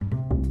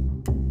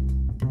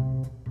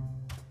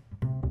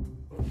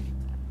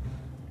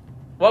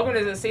Welcome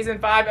to season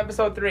 5,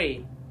 episode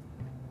 3.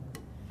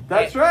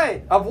 That's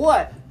right. Of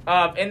what?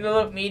 Of In the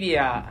Loop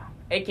Media,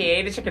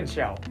 aka The Chicken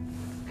Show.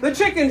 The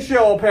Chicken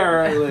Show,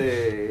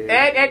 apparently.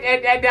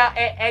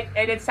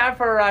 And it's time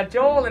for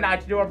Joel and I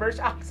to do our British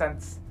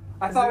accents.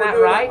 I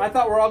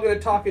thought we're all going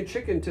to talk in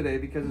chicken today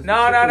because it's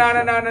No. the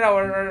chicken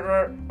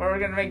show. We're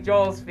gonna make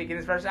Joel speak in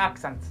his British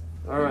accent.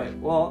 All right.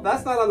 Well,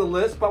 that's not on the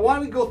list, but why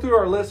don't we go through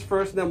our list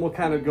first, and then we'll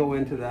kind of go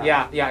into that.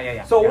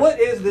 Yeah. So what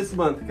is this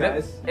month,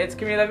 guys? It's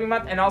Community Living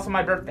Month and also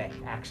my birthday,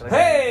 actually.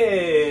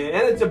 Hey!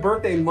 And it's a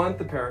birthday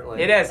month,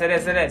 apparently. It is.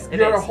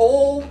 The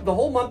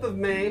whole month of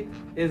May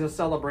is a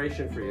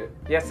celebration for you.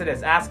 Yes, it is.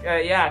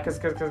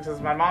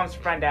 Because my mom's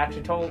friend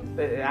actually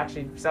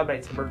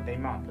celebrates her birthday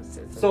month.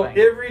 It's So thing.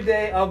 every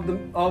day of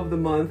the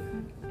month,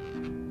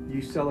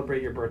 you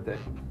celebrate your birthday.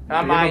 You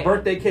have a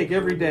birthday cake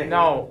every day.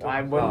 No,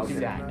 I wouldn't do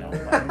that. No,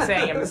 I'm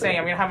saying, I'm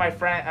gonna have my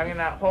friend. I'm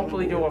gonna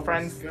hopefully do a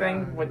friends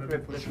thing with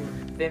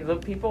the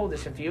Loop people,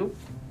 just a few of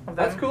them.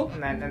 That's cool.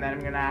 And then I'm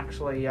gonna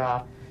actually do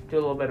a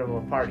little bit of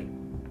a party.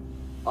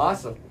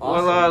 Awesome.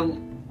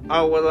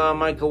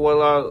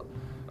 Michael,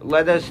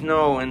 let us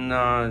know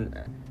and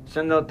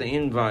send out the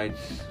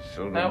invites.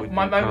 So that we can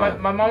My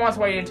come. mom wants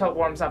to wait until it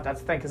warms up. That's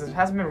the thing, because it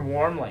hasn't been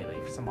warm lately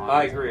for some odd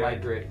I reason.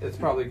 agree. It's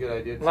probably a good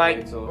idea to Like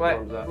wait so it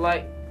warms up.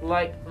 like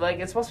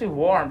it's supposed to be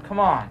warm. Come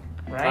on,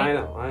 right? I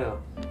know.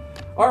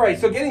 All right,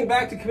 so getting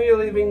back to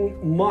Community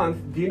Living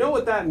Month, do you know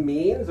what that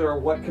means or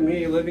what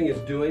Community Living is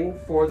doing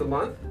for the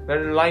month?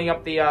 They're lighting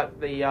up they're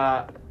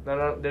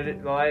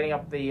lighting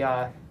up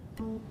the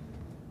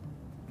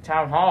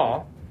town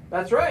hall.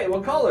 That's right.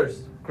 What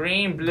colors?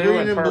 Green, blue, Green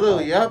and and purple.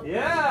 blue, yep.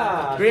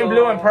 Yeah. Green,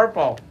 blue, and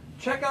purple.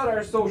 Check out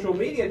our social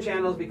media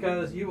channels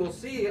because you will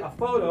see a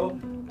photo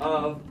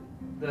of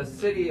the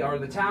city or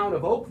the town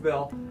of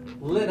Oakville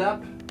lit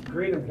up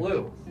green and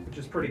blue, which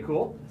is pretty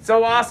cool.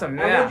 So awesome,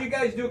 And yeah. what did you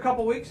guys do a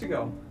couple weeks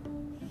ago?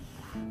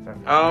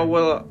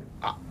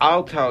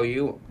 I'll tell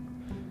you.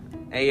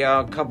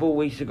 A couple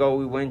weeks ago,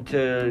 we went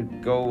to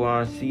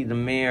go see the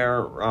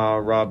mayor,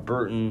 Rob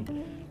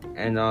Burton,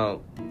 and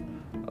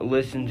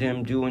listen to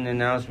him do an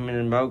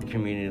announcement about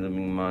Community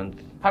Living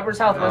Month. Piper's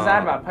Health, what's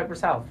that about?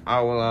 Piper's Health.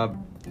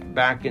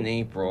 Back in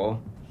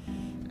April,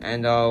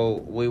 and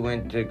we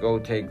went to go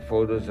take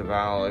photos of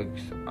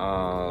Alex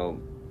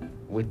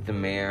with the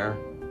mayor.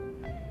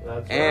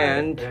 That's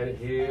And- right. And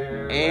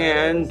here.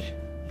 And it is.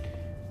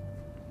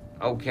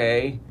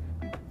 okay,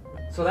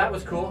 So that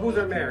was cool. Who's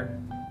our mayor?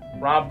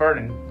 Rob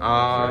Burton.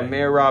 right.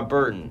 Mayor Rob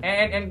Burton.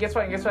 And guess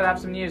what? I have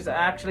some news.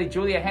 Actually,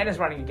 Julia Henn is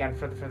running again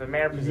for the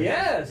mayor position.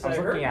 Yes, I was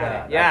I looking heard at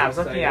that. it. Yeah, That's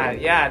I was looking at it.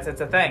 exciting. Yeah,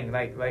 it's a thing.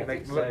 Like That's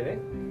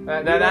exciting.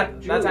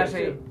 that's Julia,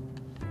 actually too.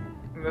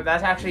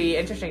 that's actually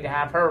interesting to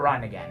have her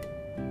run again.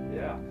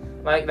 Yeah.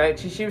 Like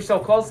she was so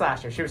close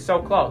last year. She was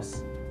so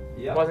close,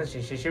 Yeah. wasn't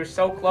she? She was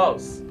so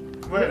close.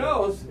 Who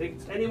knows?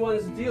 It's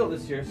anyone's deal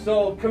this year.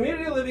 So,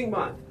 Community Living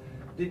Month.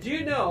 Did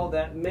you know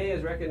that May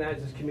is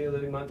recognized as Community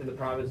Living Month in the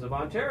province of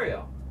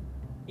Ontario?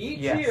 Each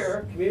Yes.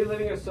 year, community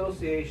living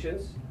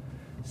associations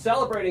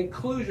celebrate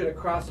inclusion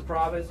across the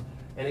province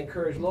and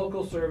encourage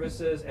local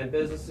services and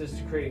businesses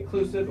to create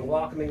inclusive and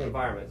welcoming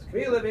environments.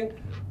 Community Living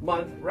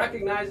Month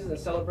recognizes and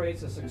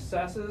celebrates the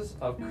successes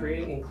of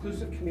creating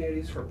inclusive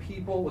communities for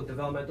people with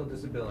developmental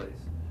disabilities.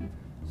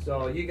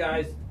 So you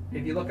guys,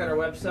 if you look at our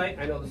website,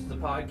 I know this is a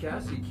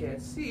podcast, so you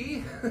can't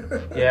see.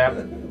 Yeah.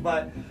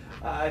 But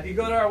if you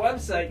go to our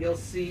website, you'll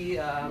see,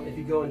 if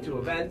you go into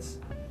events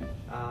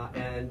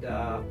and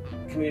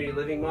Community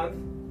Living Month,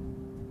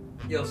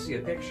 you'll see a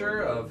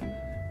picture of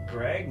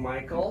Greg,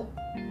 Michael,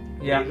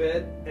 Yeah.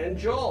 David, and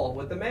Joel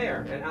with the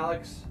mayor, and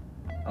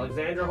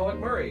Alexandra Hoek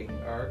Murray,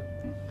 our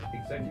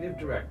executive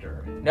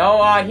director.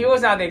 No, he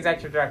was not the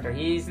executive director.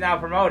 He's now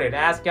promoted.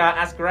 Ask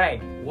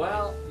Greg.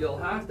 Well, you'll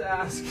have to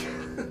ask.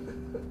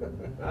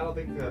 I don't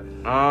think.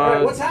 All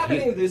right, what's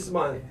happening this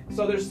month?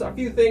 So there's a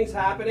few things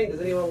happening.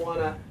 Does anyone want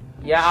to?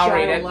 Yeah, I'll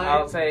Shine read a it. light.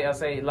 I'll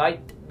say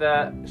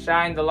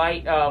shine the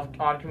light on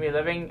community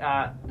living.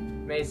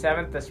 May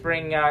 7th, the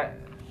spring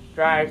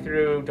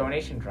drive-through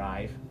donation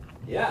drive.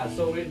 Yeah,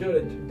 so we're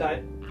doing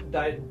a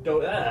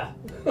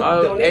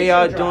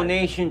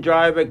Donation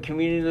drive at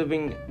Community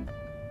Living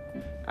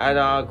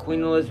at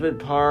Queen Elizabeth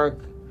Park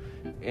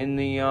in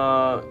the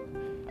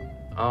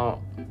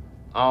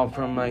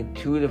from like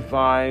 2 to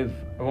 5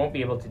 I won't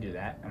be able to do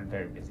that. I'm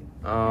very busy.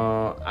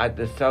 at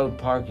the south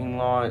parking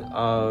lot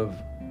of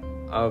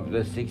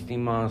the 60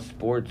 Mile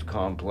Sports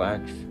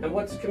Complex. And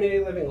what's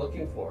community living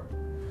looking for?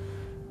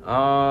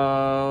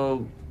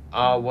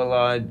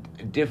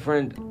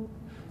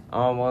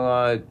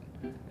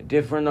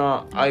 Different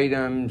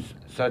items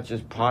such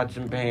as pots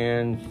and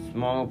pans,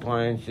 small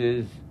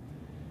appliances,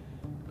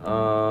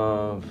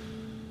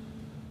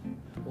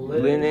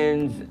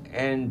 linens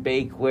and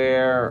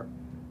bakeware,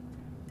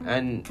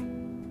 and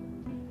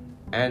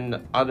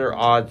other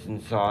odds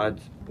and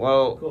sods.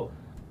 Well, Cool.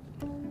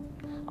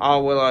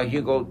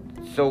 Hugo.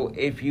 So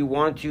if you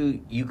want to,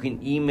 you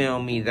can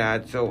email me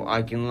that so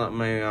I can let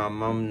my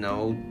mom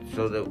know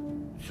so that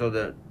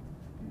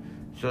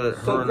her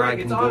So and I Greg,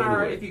 can it's go on to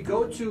our. it. If you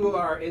go to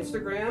our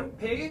Instagram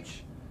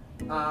page,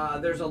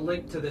 there's a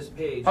link to this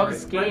page. Oh, right?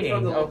 skating.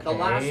 Right from the Okay.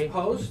 last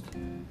post.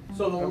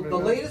 So the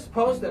latest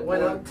post that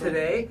went up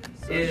today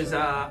is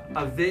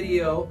a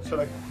video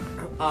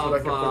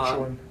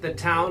of the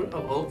town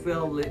of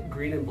Oakville lit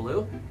green and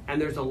blue,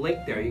 and there's a link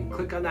there. You can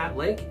click on that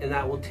link, and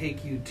that will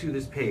take you to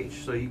this page.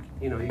 So you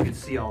can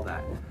see all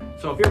that.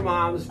 So if your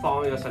mom is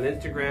following us on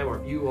Instagram, or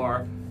if you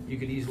are, you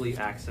could easily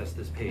access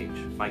this page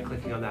by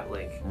clicking on that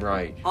link.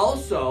 Right.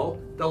 Also,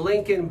 the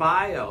link in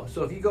bio.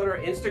 So if you go to our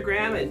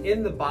Instagram and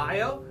in the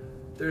bio,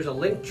 there's a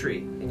link tree,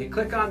 and you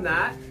click on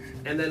that,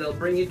 and then it'll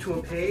bring you to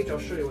a page. I'll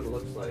show you what it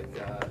looks like.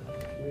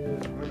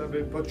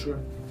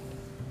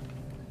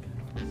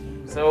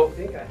 So, I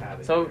think I have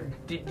it. so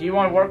here. do you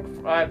want to work?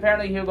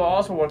 Apparently, Hugo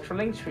also works for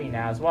Linktree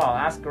now as well.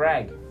 Ask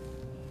Greg.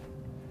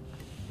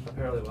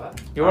 Apparently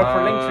what? You work for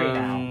Linktree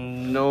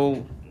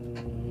now.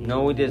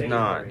 No, it does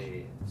not.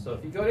 So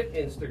if you go to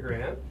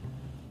Instagram,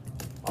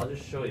 I'll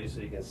just show you so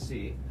you can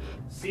see.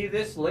 See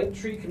this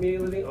Linktree Community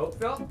Living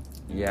Oakville?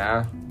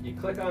 Yeah. You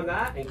click on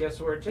that, and guess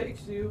where it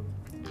takes you?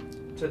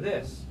 To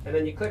this. And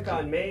then you click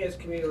on May as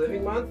Community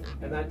Living Month,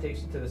 and that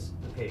takes you to the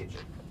page.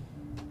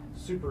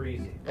 Super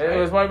easy. It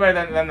was way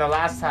better than the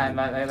last time,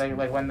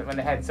 like when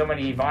they had so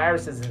many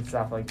viruses and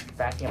stuff, like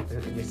backing up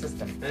your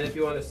system. And if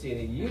you want to see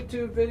any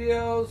YouTube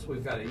videos,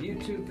 we've got a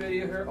YouTube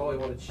video here. Oh, you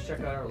want to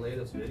check out our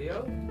latest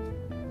video?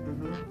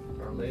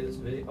 Our latest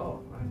video.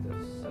 Oh, I have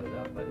to set it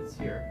up, but it's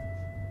here.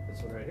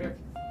 This one right here.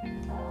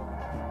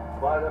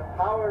 By the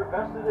power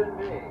vested in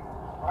me,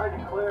 I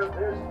declare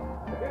this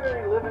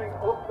Community Living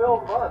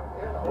Oakville Month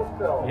in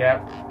Oakville.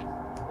 Yep.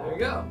 There you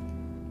go.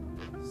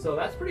 So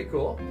that's pretty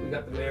cool. We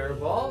got the mayor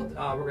involved.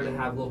 We're going to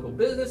have local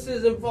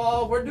businesses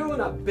involved. We're doing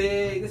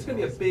this is going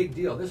to be a big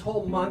deal. This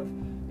whole month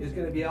is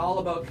going to be all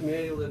about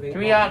community living.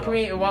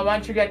 Why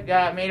don't you get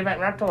Main Event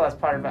Rental as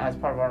part of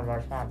one of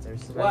our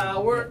sponsors? So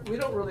well, we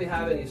don't really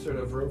have any sort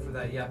of room for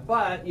that yet,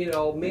 but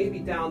maybe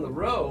down the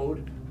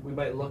road we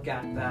might look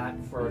at that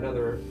for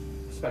another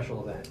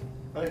special event.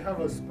 I have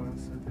a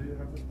sponsor. Do you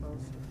have a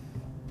sponsor?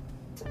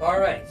 All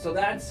right, so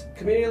that's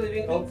Community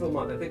Living Oakville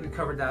Month. I think we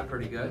covered that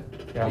pretty good.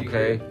 Yeah. Do you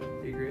Okay. agree?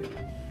 Do you agree?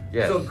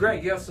 Yes. So,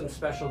 Greg, you have some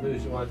special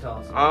news you want to tell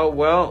us? Oh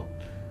well.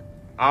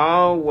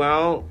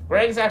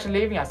 Greg's actually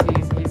leaving us.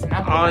 He's an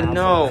uncle now,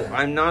 No, so-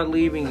 I'm not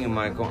leaving you,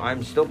 Michael.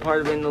 I'm still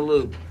part of In the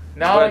Loop.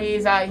 No, But-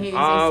 he's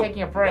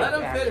taking a break. Let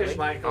him actually. finish,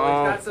 Michael. He's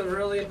got some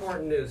really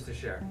important news to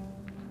share.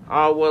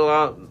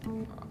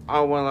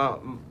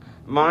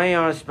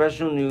 My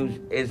special news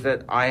is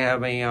that I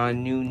have a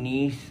new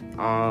niece.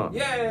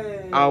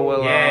 Yay!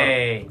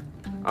 Yay!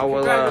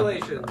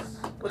 Congratulations.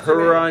 What's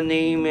her Her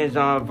name is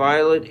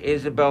Violet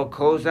Isabel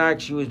Kozak.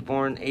 She was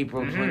born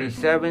April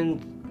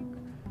 27th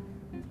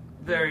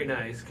Very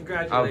nice. of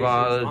Congratulations,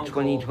 Uncle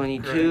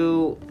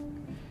 2022.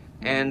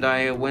 And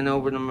I went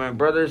over to my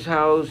brother's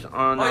house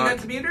on Greg. Oh, you got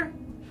to meet her?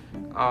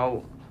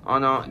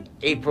 on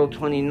April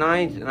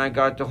 29th, and I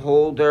got to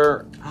hold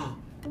her,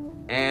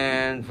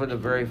 and for the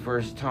very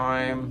first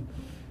time.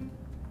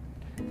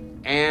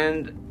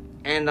 And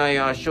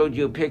I showed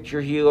you a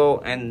picture, Hugo,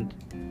 and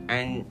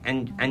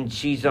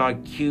she's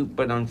cute,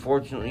 but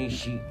unfortunately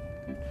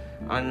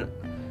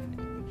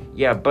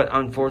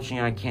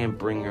unfortunately I can't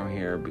bring her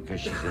here because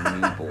she's a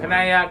newborn.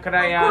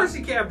 Of course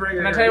you can't bring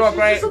her. Can I tell you what She's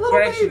Greg just a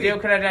little should baby. do?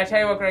 Can I tell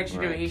you what Greg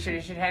should do? Right. He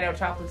should hand out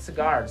chocolate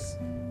cigars.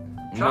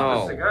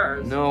 Chocolate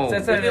cigars? No.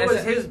 It's If it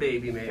was his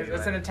baby, maybe.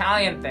 It's an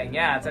Italian thing.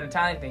 Yeah, it's an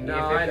Italian thing. No,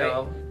 I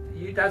know.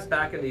 That's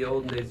back in the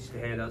olden days. Used to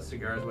hand out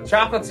cigars. When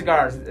Chocolate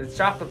cigars. It's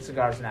chocolate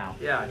cigars now.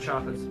 Yeah,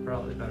 chocolate's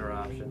probably a better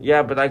option.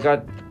 Yeah, but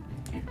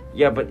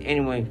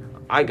anyway,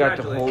 I got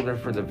to hold her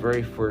for the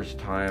very first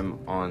time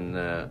on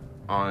the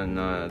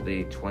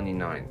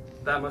 29th.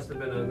 That must have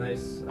been a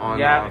nice On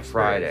Yeah.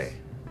 Friday.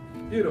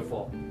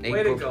 Beautiful. Way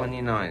April to go.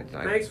 29th.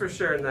 Thanks for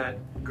sharing that,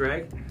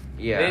 Greg.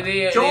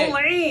 Yeah. Joel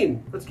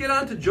Lane. Let's get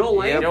on to Joel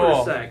Lane Yep. for a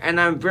Joel. sec.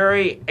 And I'm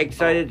very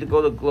excited to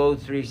go to Glow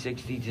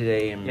 360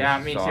 today in Yeah,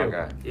 me too.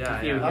 Mississauga.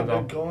 Yeah, You yeah. I've go.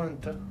 been going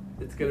to.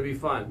 It's gonna be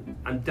fun.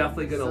 I'm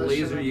definitely gonna So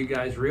laser should I- you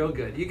guys real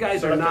good. You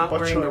guys So are I can not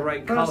put wearing the your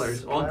right purse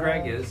colors. All down?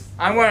 Greg is.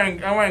 I'm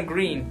wearing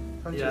green.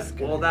 I'm Yeah. just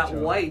Well, kidding, that Joe.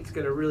 white's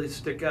gonna really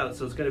stick out,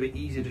 so it's gonna be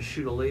easy to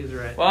shoot a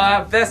laser at. Well, I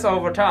have this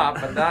over top,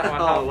 but that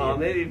one. Oh well,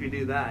 maybe if you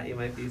do that, you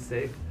might be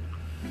safe.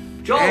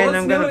 Joel, And what's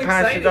I'm new gonna and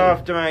pass exciting? it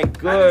off to my I haven't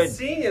good,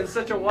 seen you in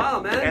such a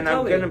while, man. and Tell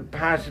I'm me. gonna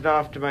pass it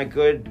off to my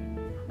good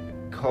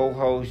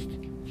co-host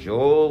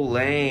Joel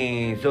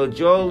Lane. So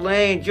Joel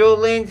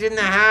Lane's in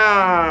the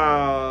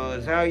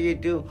house. How you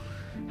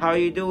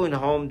doing,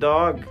 home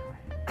dog?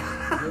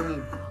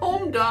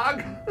 Home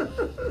dog.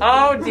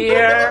 Oh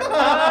dear!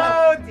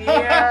 Oh dear!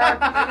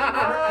 Never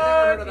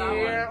heard of that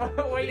dear!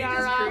 one. We Did he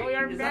just are create- we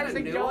are is that a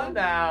embarrassing new Joel one?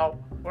 now.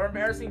 We're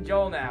embarrassing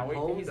Joel now.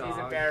 Home He's dog.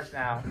 embarrassed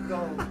now.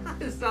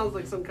 It sounds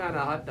like some kind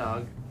of hot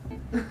dog.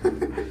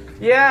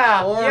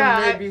 Yeah, Or yeah.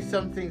 maybe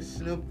something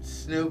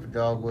Snoop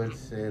Dogg would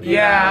say.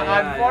 Yeah,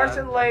 Yeah,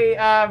 unfortunately,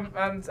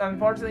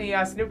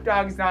 Snoop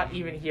Dogg is not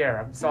even here.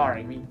 I'm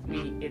sorry.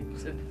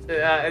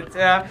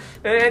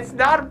 It's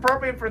not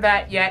appropriate for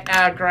that yet,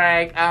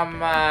 Greg.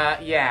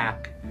 Yeah.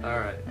 All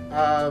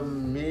right.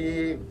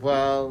 Me,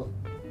 well,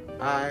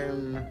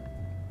 I'm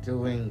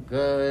doing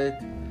good.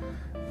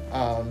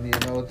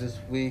 This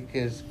week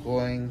is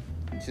going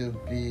to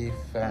be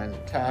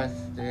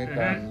fantastic.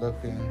 I'm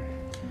looking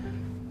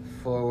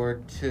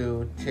forward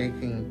to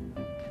taking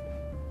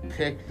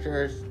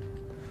pictures.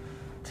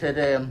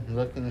 Today I'm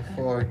looking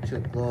forward to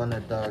going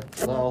to the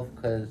golf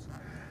because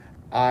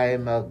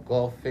I'm a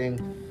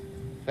golfing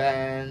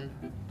fan.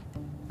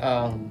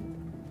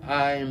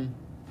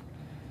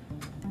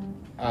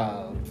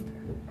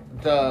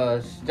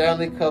 The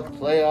Stanley Cup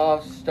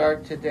playoffs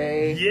start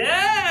today.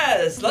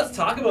 Yes, let's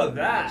talk about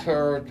that.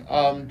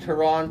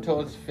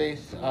 Toronto's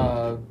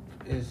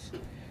is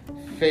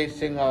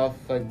facing off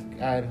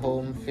at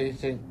home,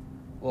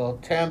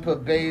 Tampa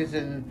Bay's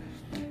in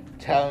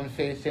town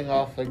facing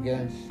off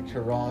against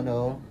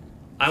Toronto.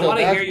 I want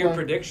to hear your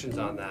predictions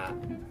on that.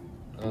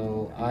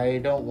 Oh, I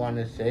don't want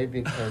to say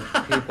because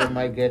people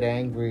might get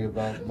angry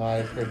about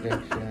my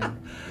prediction.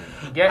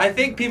 I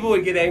think people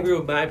would get angry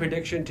with my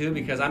prediction too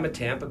because I'm a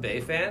Tampa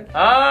Bay fan.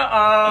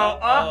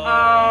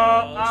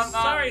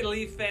 Sorry,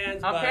 Leaf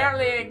fans.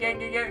 Apparently,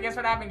 guess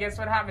what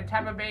happened?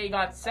 Tampa Bay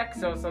got sick,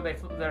 so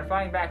they're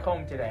flying back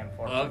home today.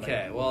 Unfortunately.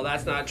 Okay, well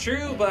that's not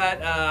true, but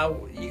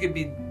you could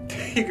be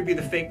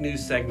the fake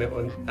news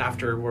segment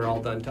after we're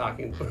all done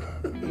talking.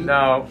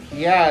 No.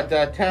 Yeah,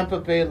 the Tampa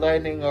Bay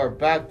Lightning are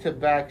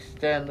back-to-back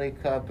Stanley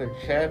Cup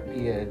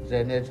champions,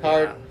 and it's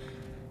hard.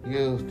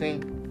 You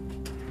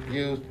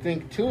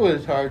think two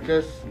is hard.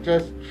 Just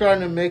trying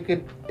to make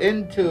it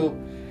into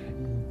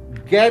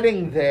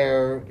getting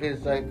there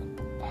is like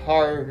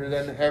harder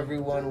than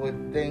everyone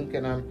would think,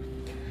 and I'm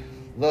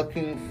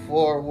looking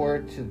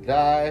forward to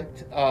that.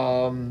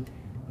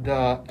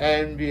 The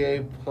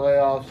NBA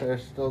playoffs are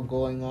still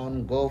going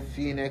on. Go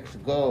Phoenix,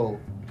 go!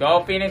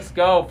 Go Phoenix,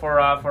 go!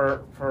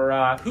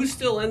 For Who's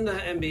still in the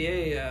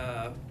NBA?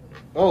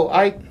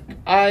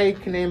 I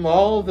can name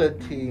all the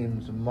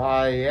teams.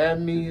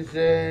 Miami's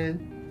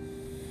in.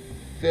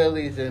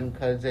 Phillies in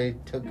because they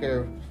took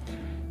care of,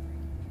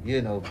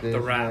 business. The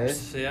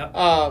Raps,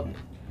 yeah.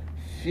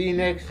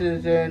 Phoenix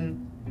is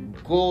in.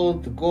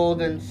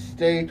 Golden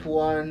State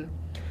won.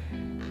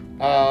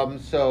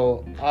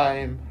 So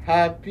I'm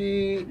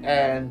happy,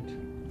 and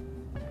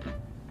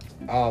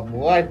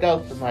what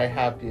else am I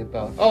happy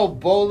about? Oh,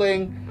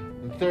 bowling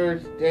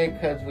Thursday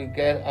because we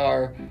get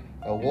our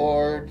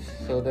awards.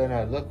 So then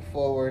I look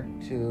forward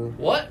to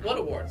what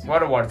awards?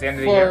 What awards? The end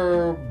of the year.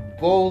 For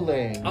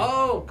bowling.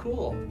 Oh,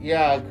 cool.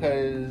 Yeah,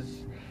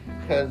 because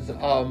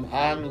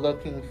I'm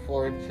looking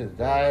forward to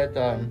that.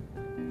 I'm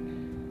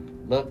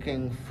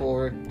looking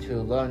forward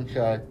to lunch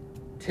at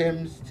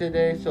Tim's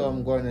today, so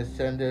I'm going to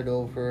send it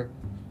over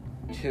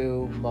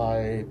to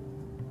my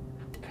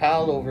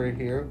pal over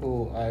here,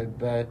 who I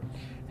bet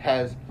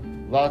has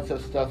lots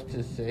of stuff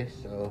to say.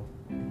 So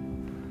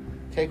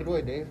take it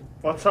away, Dave.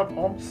 What's up,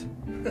 Holmes?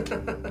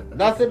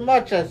 Nothing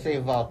much, I say,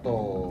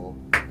 Vato.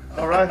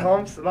 All right,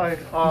 Holmes. You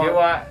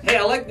Hey,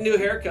 I like the new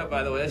haircut,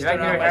 by the way. You like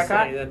the new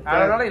haircut?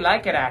 I really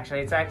like it, actually.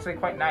 It's actually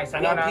quite nice. I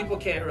know people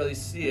can't really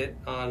see it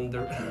on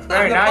the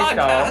very nice,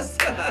 podcast.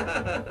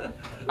 though.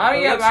 I'm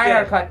gonna get my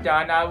haircut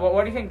done.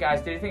 What do you think,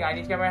 guys? Do you think I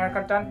need to get my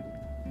haircut done?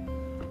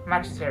 I'm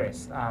actually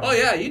serious. Oh,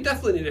 yeah, you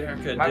definitely need a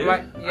haircut, dude.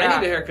 I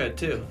need a haircut,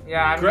 too.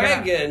 Yeah,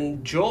 Greg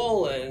and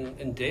Joel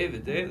and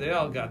David, they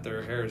all got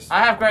their hairs. I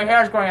have gray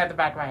hairs growing out the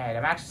back of my head.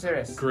 I'm actually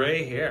serious.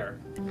 Gray hair?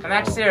 I'm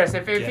actually serious.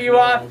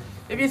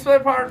 If you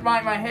split apart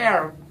my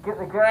hair,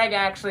 Greg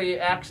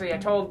actually, I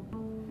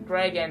told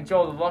Greg and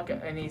Joel to look,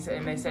 and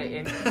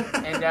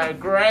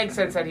Greg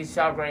said he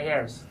saw gray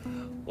hairs.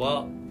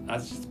 Well,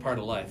 that's just part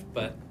of life,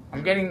 but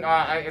I'm getting.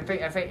 I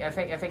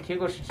think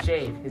Hugo should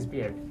shave his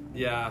beard.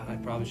 Yeah, I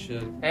probably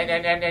should.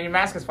 And your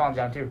mask is falling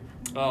down too.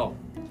 Oh,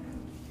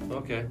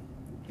 okay.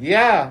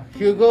 Yeah,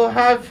 Hugo,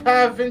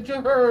 haven't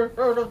you heard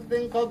of a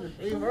thing called the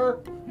shaver?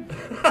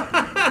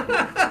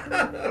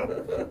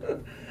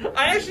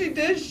 I actually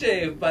did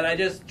shave, but I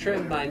just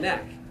trimmed my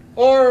neck.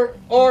 Or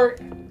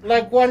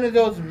like one of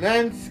those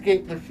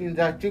Manscaped machines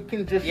that you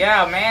can just...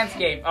 Yeah,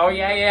 Manscaped. Oh,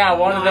 yeah,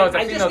 one of those.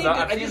 I've seen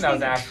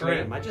those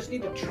actually. I just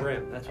need to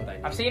trim. That's what I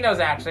need. I've seen those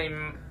actually.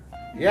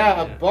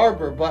 Yeah, a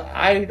barber, but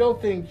I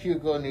don't think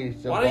Hugo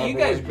needs a barber. Why don't you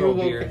guys grow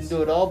Hugo beards? can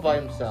do it all by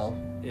himself.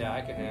 Yeah,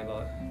 I can handle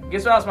it.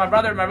 Guess what else? My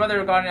brother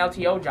got an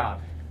LTO job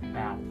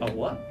now. A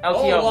what?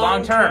 LTO,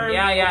 long term.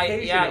 Yeah.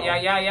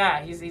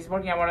 occasional. He's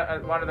working at one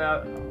of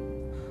the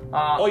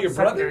your secondary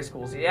brother?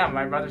 schools. Yeah,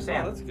 my brother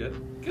Sam. Oh, that's good.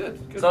 Good.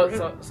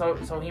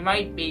 So he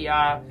might be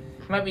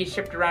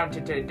shipped around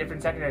to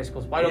different secondary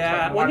schools. White Oaks might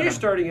Yeah, be when one you're of them.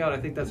 starting out, I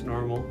think that's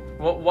normal.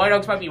 Well, White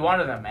Oaks might be one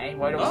of them, eh?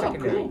 White Oaks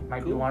Secondary cool,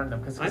 might be cool. one of them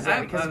because I-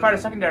 it's part of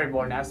secondary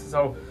board now.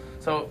 So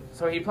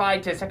he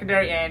applied to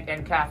secondary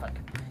and Catholic.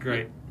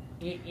 Great.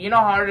 You know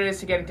how hard it is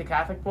to get into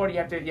Catholic board? You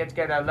have to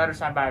get a letter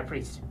signed by a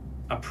priest.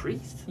 A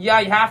priest? Yeah,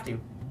 you have to.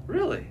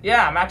 Really?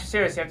 Yeah, I'm actually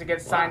serious. You have to get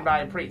it signed by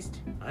a priest.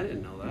 I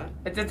didn't know that.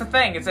 It's a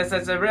thing. It's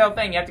a real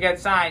thing. You have to get it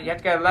signed. You have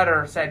to get a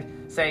letter say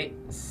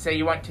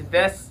you went to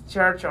this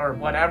church or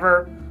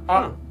whatever.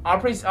 Our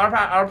priest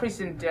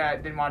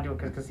didn't want to do it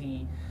because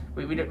we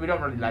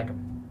don't really like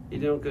him. You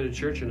don't go to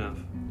church enough.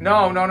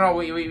 No.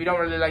 We don't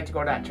really like to go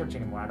to that church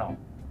anymore at all.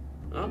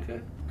 Okay.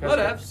 'Cause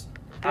Whatevs.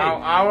 Hey,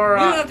 Our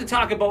you don't have to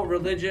talk about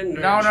religion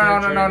or no. church or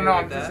anything I'm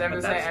like just, that, I'm, but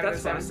just saying,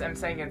 that's fine. I'm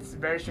saying it's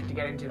very strict to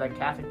get into like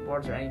Catholic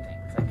boards or anything.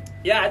 It's like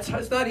Yeah,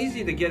 it's not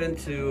easy to get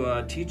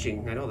into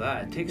teaching. I know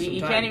that. It takes some he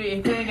time. can't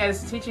even get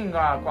his teaching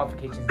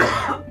qualifications.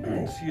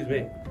 Excuse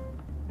me.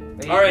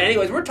 All right.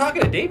 Anyways, we're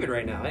talking to David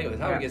right now. Anyways,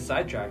 how do Yeah. we get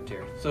sidetracked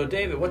here? So,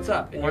 David, what's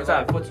up in What's your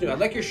up? life? What's new? I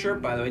like your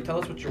shirt, by the way. Tell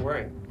us what you're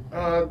wearing.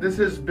 This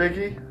is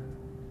Biggie.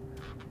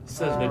 It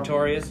says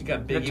Notorious. You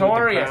got Biggie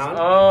Notorious. with the crown.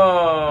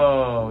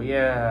 Oh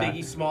yeah.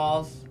 Biggie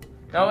Smalls.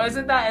 No,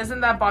 isn't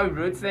that Bobby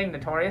Roode's thing?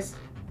 Notorious.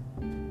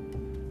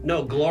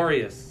 No,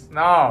 Glorious.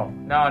 No.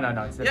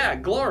 It's Yeah,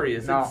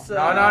 Glorious. No. It's,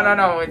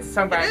 No. It's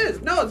some It guy.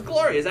 is. No, it's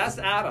Glorious. Ask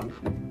Adam.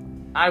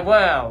 I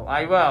will. But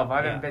I've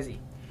Yeah. been busy.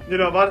 You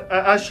know what?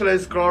 Actually,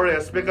 it's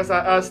glorious because I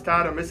asked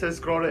Adam. He says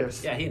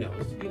glorious. Yeah, he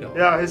knows. You know.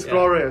 Yeah, he's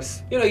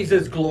glorious. You know, he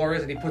says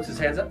Glorious and he puts his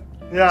hands up.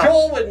 Yeah.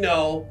 Joel would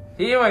know.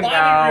 He would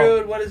Bobby know.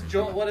 Roode. What is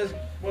Joel? What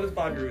does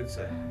Bobby Roode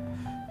say?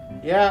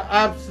 Yeah,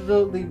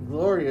 absolutely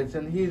glorious,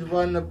 and he's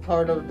one a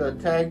part of the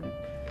tag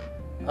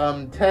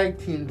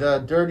team, the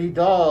Dirty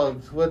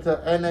Dogs, with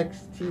the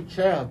NXT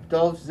champ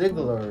Dolph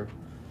Ziggler.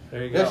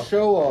 There you The go.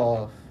 show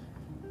off.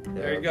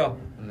 There you go.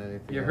 And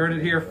anything You else. heard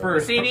it here The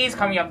first. CD's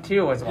coming up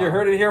too as well. You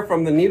heard it here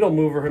from the needle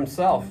mover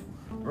himself.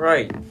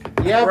 Right.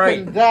 Yep, Right.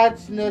 and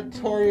that's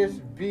Notorious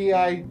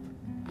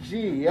B.I.G.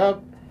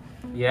 Yep.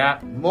 Yeah.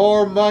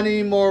 More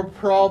money, more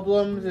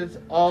problems. It's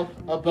all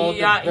about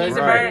He's the a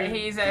bedroom. Right.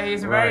 he's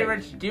a very Right.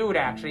 rich dude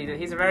actually.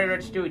 He's a very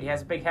rich dude. He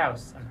has a big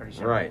house. I'm pretty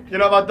sure. Right. You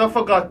know what? Don't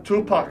forget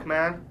Tupac,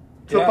 man.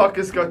 Tupac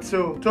is good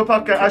too.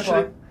 Tupac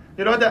actually.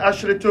 You know that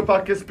actually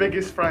Tupac is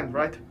Biggie's friend,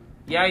 right?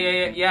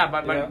 Yeah.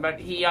 But Yeah. but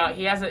he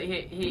has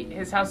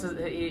his house is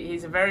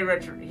he's very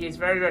rich. He's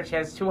very rich. He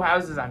has 2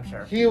 houses. I'm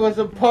sure. He was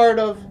a part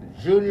of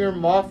Junior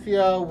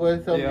Mafia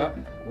with Yeah.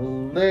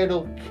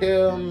 Little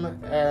Kim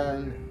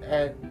and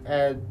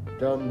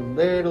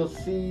Little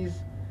C's.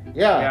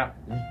 Yeah.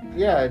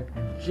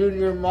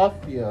 Junior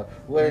Mafia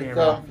with Junior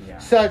Mafia.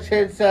 such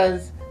hits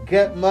as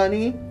Get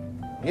Money.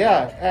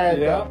 Yeah, and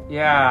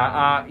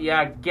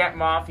Get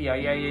Mafia.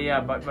 Yeah.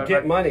 But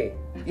Get money.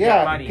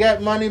 yeah, Money.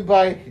 Get Money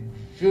by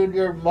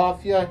Junior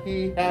Mafia.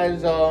 He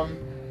has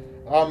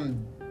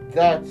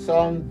that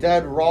song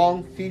Dead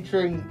Wrong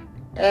featuring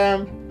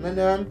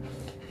Eminem.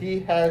 He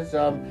has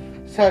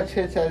such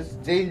hits as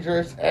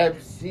Dangerous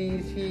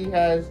MCs. He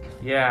has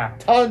Yeah.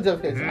 tons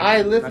of hits. Mhm.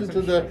 I listen That's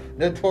to the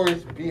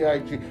Notorious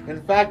B.I.G.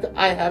 In fact,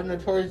 I have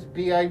Notorious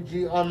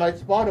B.I.G. on my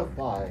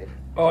Spotify.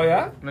 Oh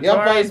yeah.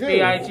 Notorious I do.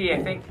 B.I.G.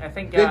 I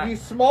think. Biggie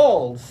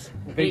Smalls,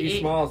 Biggie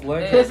Smalls,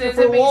 legend. Is it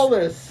Christopher Biggie-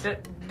 Wallace,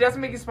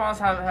 Doesn't Biggie Smalls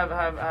have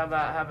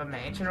a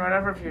mansion or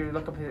whatever? If you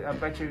look up, I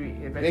bet you.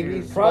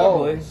 Biggie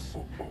Probably.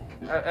 Smalls.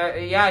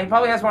 Yeah, he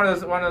probably has one of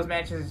those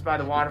mansions by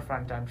the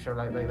waterfront. I'm sure.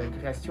 Like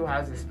he has 2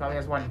 houses. He probably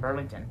has one in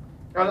Burlington.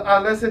 I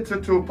listen to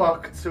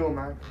Tupac too,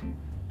 man.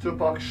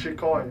 Tupac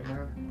Shikoi,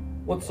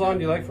 man. What song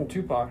do you like from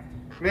Tupac?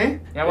 Me?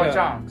 Yeah, what Yeah.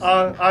 songs?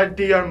 I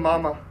Dear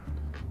Mama.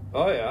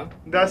 Oh yeah.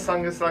 That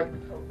song is like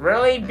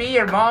Really? Be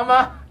your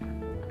mama?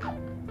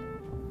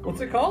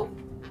 What's it called?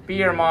 Be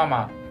your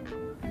mama.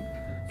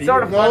 Be Sort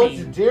Your of No, funny.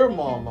 it's Dear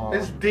Mama.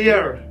 it's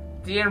Dear.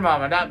 Dear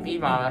mama, not be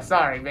mama.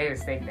 Sorry, made a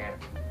mistake there.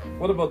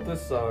 What about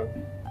this song?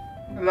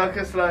 Like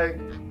it's like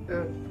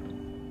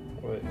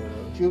Wait.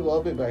 Jude,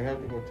 I'll be back. I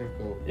have to go take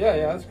a...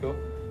 Yeah, that's cool.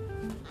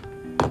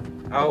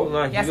 I'll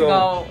let He you has to go.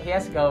 go. He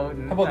has to go.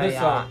 And, How about this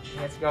song? He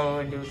has to go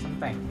and do some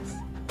things.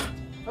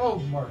 Oh,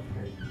 Mark.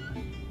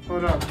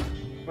 hold on.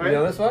 Wait.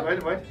 know this one?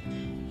 Wait.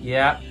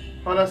 Yeah.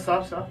 Hold on,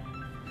 stop. Stop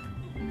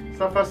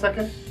for a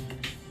second.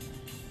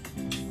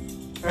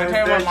 Can I And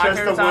tell you what that's my just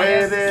favorite the song way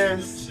is? it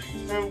is.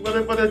 And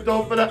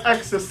but the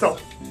X is so.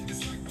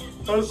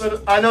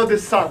 I know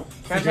this song.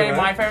 Can I tell you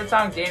my favorite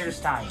song? Dangerous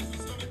Time.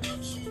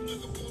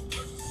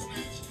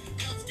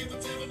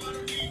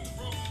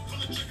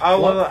 I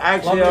will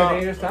actually. Love Your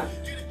Dangerous Time?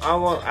 I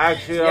will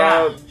actually.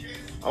 Yeah.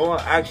 I will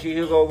actually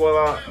go.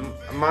 Well,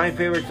 my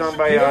favorite song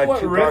by Do you know what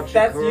Tupac riff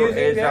that's Shakur using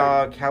is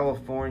there?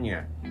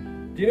 California.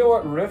 Do you know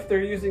what riff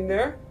they're using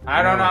there?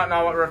 I do No. not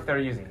know what riff they're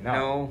using. No.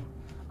 No.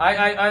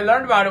 I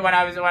learned about it when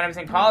I was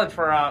in college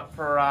for I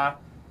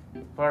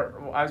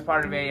was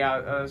part of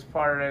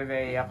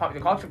a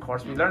popular culture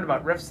course. We learned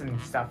about riffs and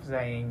stuff.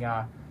 Saying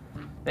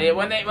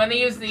when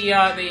they use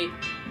the.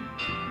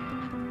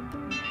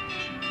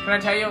 Can I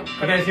tell you?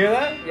 You guys hear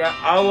that? Yeah.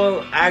 I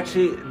will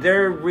actually.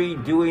 They're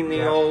redoing the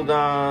Yeah. old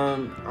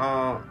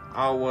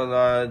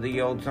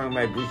the old song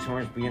by Bruce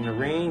Hornsby in the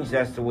Range.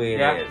 That's the way it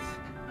Yeah. is.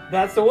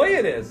 That's the way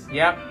it is.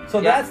 Yep. So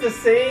Yep. that's the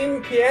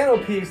same piano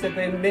piece that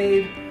they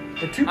made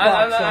the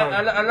Tupac song.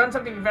 I learned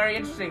something very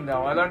interesting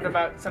though. I learned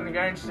about something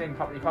very interesting in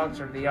popular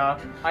culture.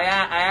 I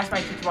asked my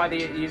teacher why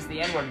they use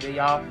the N-word.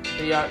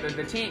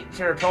 The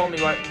teacher told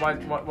me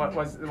what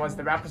was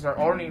the rappers are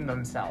owning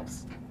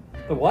themselves.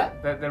 The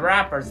what? The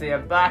rappers, the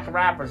black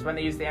rappers, when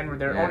they use the N-word,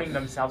 they're Yes. owning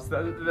themselves.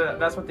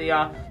 That's what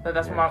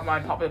that's what my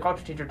popular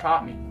culture teacher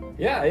taught me.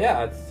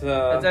 Yeah, it's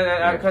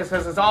Because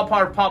it's all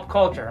part of pop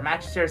culture. I'm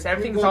actually serious.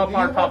 Everything's all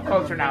part of pop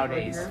culture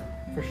nowadays.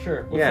 for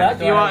sure. What's Yeah.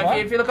 that?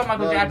 If you look at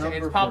Michael The Jackson,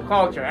 number it's pop for-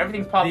 culture.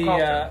 Everything's pop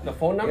culture. The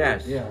phone number?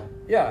 Yes. Yeah.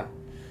 Yeah.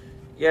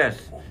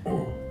 Yes.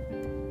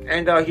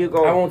 And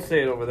Hugo. I won't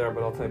say it over there,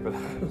 but I'll type it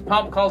out. It's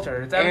pop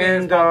culture. It's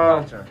everything's And pop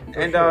culture.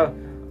 and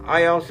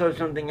I also have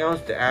something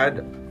else to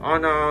add.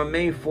 On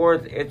May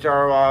 4th, it's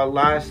our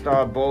last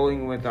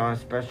bowling with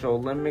Special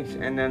Olympics,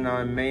 and then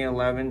on May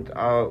 11th,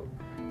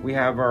 we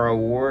have our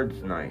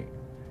awards night.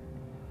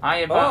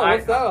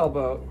 What's that all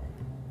about?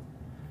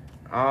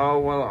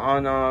 Well,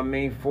 on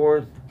May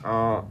 4th,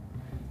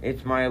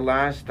 it's my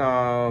last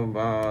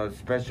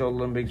Special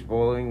Olympics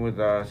bowling with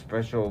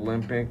Special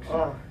Olympics,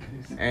 Oh,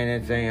 jeez. and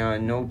it's a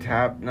no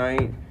tap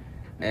night.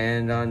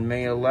 And on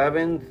May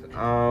 11th,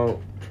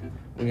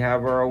 we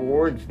have our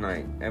awards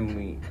night, and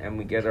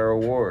we get our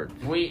awards.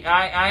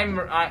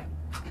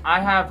 I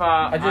have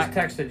I just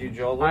texted you,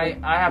 Joel. I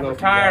have No,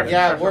 retired from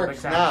Yeah, it Special works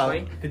Olympics, now.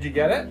 actually. Did you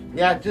get it?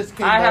 Yeah, it just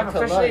came I back have to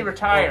officially life.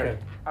 retired. Okay.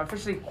 I'm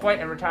officially quite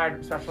and retired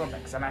from Special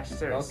Olympics. I'm actually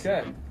serious.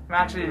 Okay. I'm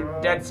actually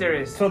dead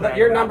serious. So that Right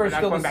your now. number is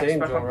I'm not still going the back to same,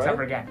 Special Joe, Olympics right?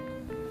 ever again.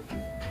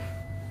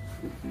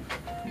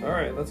 All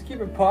right, let's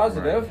keep it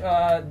positive.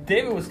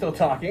 David was still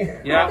talking.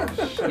 Yeah,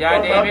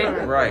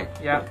 David. Right.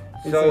 Yeah.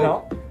 Need some So.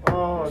 help?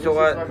 Oh, this So is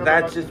like a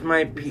that's lot- just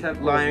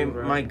my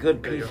my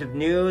good piece of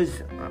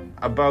news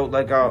about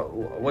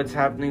what's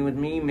happening with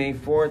me. May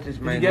 4th is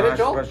my you get it, last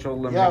Joel? Special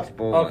Olympics Yeah.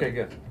 bowling. Okay,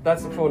 good.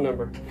 That's the phone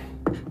number.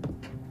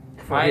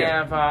 For I here.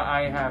 have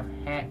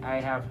And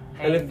if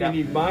hanged you up.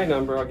 need my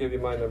number, I'll give you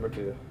my number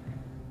too.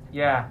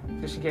 Yeah,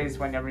 just in case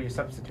whenever you're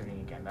substituting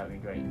again, that'd be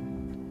great.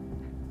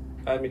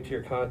 Add me to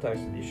your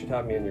contacts. You should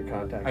have me in your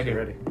contacts I do.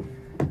 already.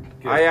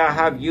 Good. I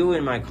have you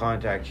in my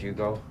contacts,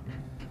 Hugo.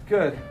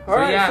 Good. So, All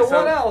right. yeah, so, so-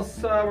 what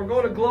else? We're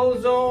going to Glow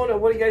Zone,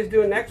 and what are you guys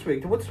doing next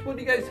week? What do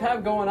you guys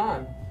have going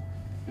on?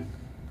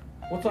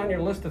 What's on your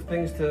list of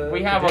things to? We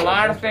to have do a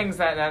lot next of things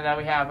that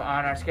we have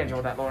on our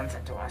schedule that Lauren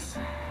sent to us.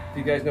 week? Do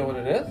you guys know what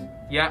it is?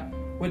 Yeah,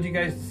 What did you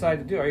guys decide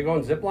to do? Are you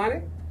going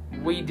ziplining?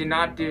 we did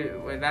not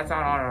do. That's not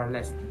on our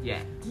list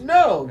yet.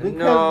 No, because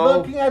No.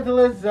 looking at the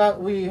list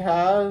that we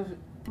have,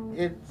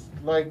 it's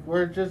like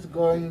we're just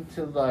going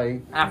to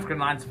like. African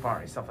Line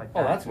Safari, stuff like that.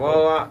 Oh, that's cool.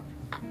 Well,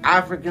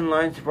 African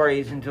Line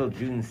Safari is until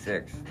June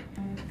 6th.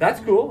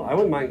 That's cool. I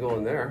wouldn't mind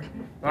going there.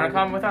 You want to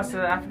come with us to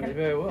the African?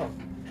 Maybe I will.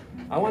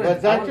 I want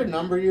Was that your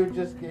number you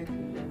just gave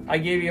me? I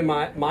gave you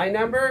my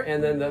number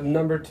and then the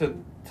number to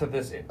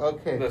this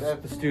Okay.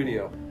 the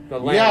studio. The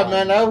Yeah,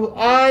 landline. man,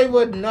 I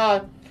would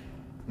not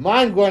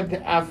mind going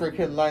to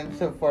African Line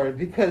Safari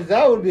because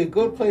that would be a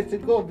good place to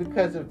go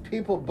because if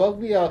people bug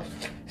me, I'll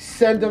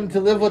send them to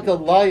live with the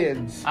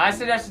lions. I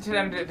suggested to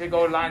them to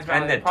go to Lions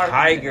Valley And the Park,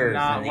 tigers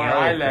not and the where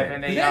I elephants. live,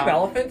 and Do they they have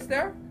elephants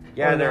there?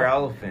 Yeah, Oh, they're no.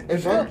 elephants.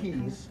 And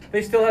monkeys.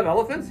 They still have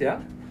elephants, yeah.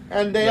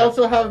 And they Yeah.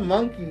 also have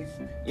monkeys.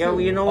 Yeah,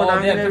 well, you know Oh, what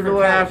I'm they have gonna different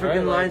do at kinds,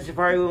 African right? Line Like-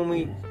 Safari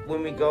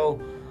when we go.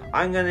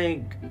 I'm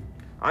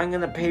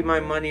gonna pay my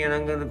money and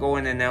I'm gonna go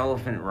in an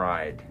elephant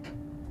ride.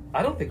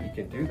 I don't think you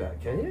can do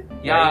that, can you?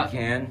 Yeah, you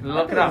can.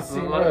 Look it I up.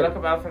 see Look what-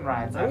 up elephant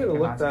rides. I'm gonna African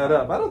look Lions that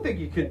Safari. up. I don't think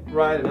you could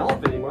ride an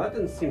elephant anymore. That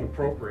doesn't seem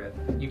appropriate.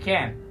 You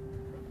can.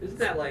 Isn't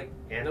that like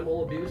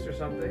animal abuse or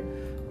something?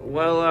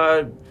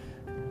 Well,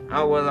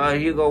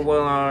 Hugo,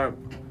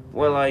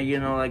 you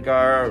know, like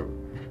our,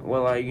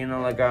 you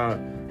know, like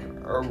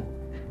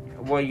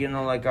well, you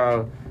know, like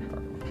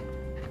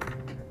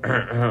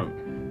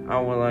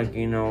like,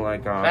 you know,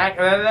 like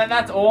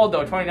That's old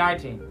though.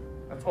 2019.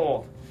 That's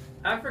old.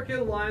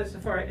 African Lion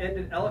Safari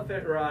ended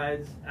elephant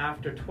rides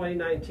after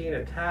 2019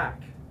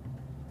 attack.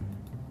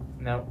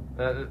 No,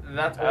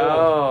 that's old.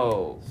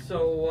 Oh.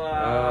 So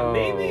Oh.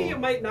 maybe you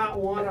might not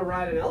want to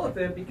ride an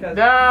elephant because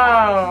No,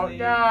 obviously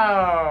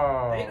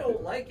no. they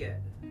don't like it.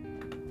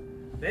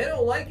 They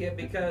don't like it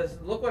because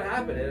look what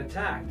happened. It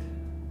attacked.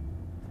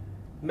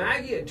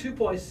 Maggie, at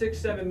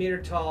 2.67 meter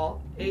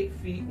tall, 8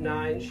 feet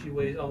 9, she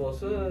weighs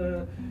almost. She's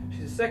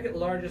the second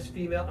largest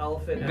female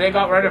elephant. They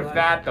got rid of African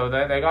that though.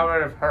 They got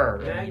rid of her.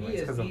 Maggie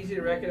anyways, is 'cause of- easy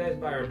to recognize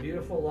by her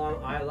beautiful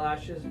long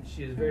eyelashes.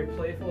 She is very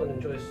playful and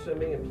enjoys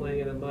swimming and playing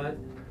in the mud.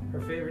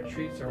 Her favorite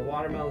treats are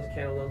watermelons,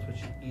 cantaloupes, which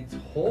she eats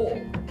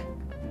whole.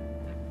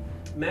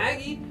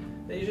 Maggie,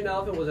 the Asian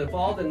elephant, was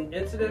involved in an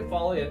incident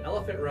following an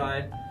elephant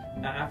ride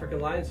at African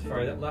Lion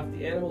Safari that left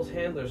the animal's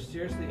handler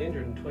seriously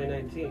injured in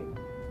 2019.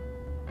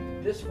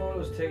 This photo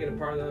was taken as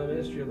part of the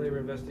Ministry of Labor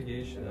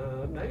investigation.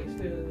 Maggie's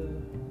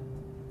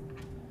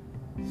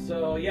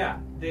So yeah,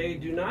 they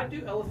do not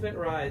do elephant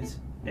rides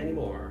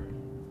anymore.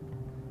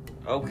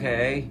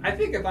 Okay. I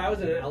think if I was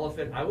in an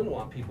elephant, I wouldn't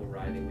want people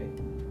riding me.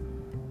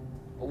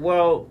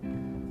 Well.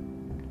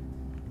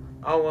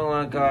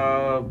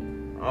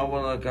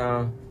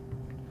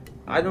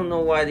 I don't know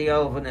why the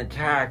elephant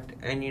attacked,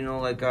 and you know,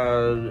 like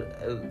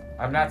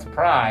I'm not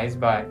surprised,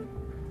 but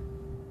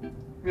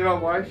You know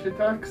why she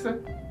attacks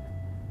it?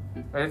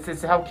 But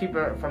it's to help keep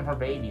her from her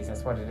babies.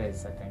 That's what it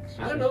is, I think.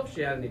 I don't know if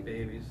she had any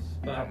babies,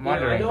 but I'm you know, I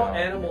wondering, know though.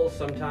 animals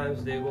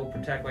sometimes they will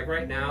protect. Like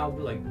right now,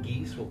 like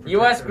geese will protect.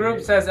 U.S. their group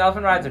mates. says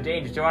elephant rides are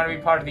dangerous. Do you want to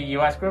be part of the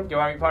U.S. group? Do you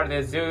want to be part of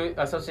the Zoo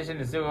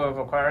Association of Zoo of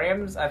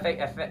Aquariums? I think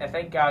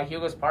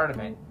Hugo's part of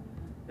it.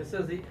 It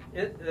says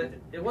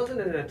it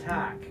wasn't an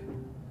attack.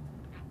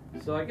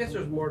 So I guess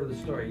there's more to the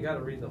story. You got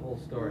to read the whole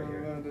story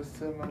here.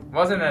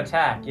 Wasn't an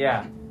attack,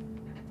 yeah.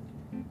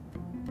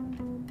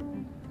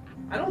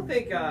 I don't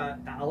think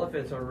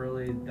elephants are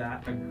really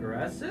that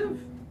aggressive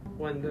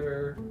when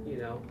they're,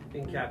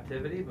 in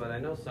captivity, but I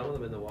know some of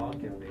them in the wild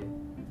can be.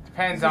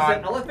 Depends So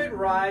on. elephant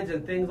rides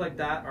and things like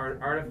that are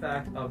an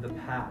artifact of the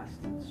past.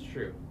 It's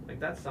true. Like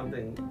that's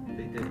something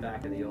they did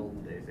back in the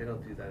olden days. They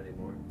don't do that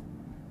anymore.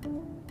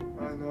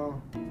 I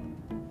know.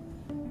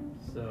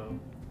 So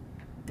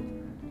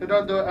They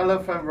don't do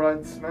elephant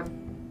rides,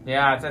 man.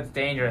 Yeah, that's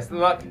dangerous.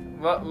 Look,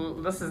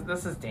 this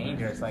is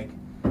dangerous. Like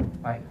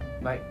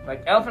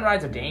elephant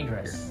rides are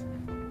dangerous.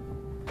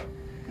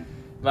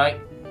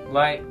 Like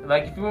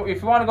if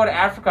you want to go to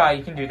Africa,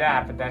 you can do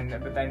that, but then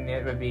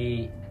it would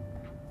be.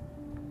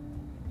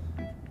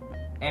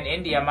 And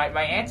India, my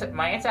aunt's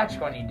actually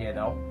going to India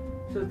though.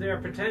 so they are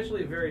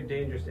potentially very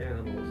dangerous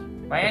animals.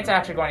 My aunt's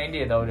actually going to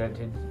India though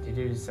to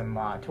do some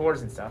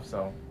tours and stuff.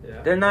 So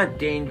Yeah. They're not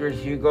dangerous,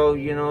 Hugo.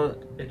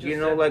 It just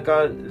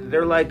said-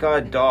 They're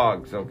like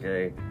dogs,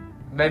 okay?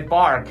 they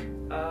bark.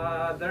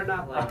 They're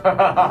not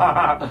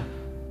like.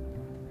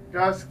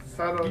 Guys,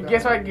 settle down.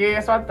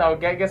 Guess what though?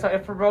 Guess what?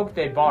 If provoked,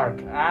 they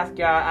bark.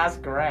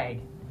 Ask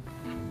Greg.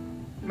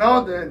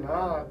 No, they're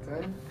not.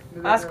 Eh?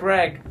 Ask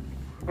Greg.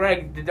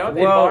 Greg, don't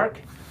they Well- bark?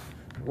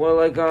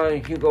 Well,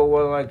 Hugo,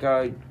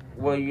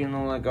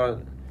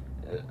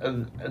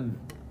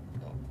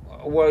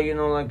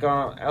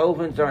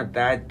 elephants aren't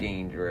that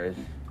dangerous.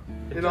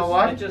 You know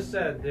why? It just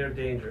said they're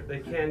dangerous. They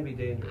can be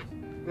dangerous.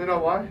 You know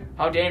why?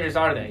 How dangerous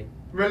are they?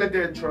 Really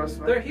dangerous,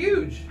 man. They're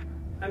huge.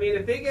 I mean,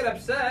 if they get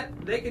upset,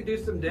 they could do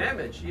some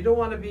damage. You don't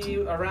want to be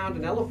around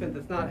an elephant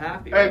that's not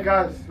happy. Hey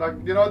guys,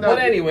 you know that. But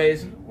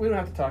anyways, we don't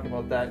have to talk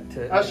about that.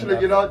 Actually,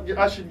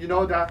 you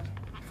know that.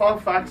 Fun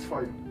facts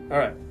for you. All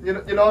right. You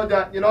know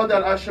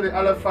that actually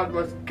elephant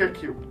will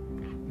kick you.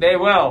 They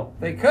will.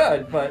 They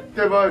could, but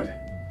They would.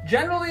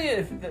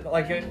 generally,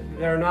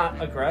 they're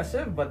not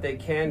aggressive, but they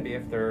can be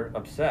if they're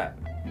upset.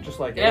 Just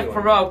like If anyone.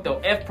 provoked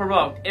though. If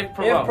provoked. If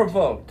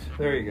provoked.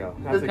 There you go.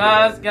 That's a good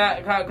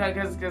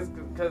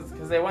one.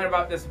 Because they went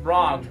about this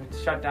wrong to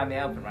shut down the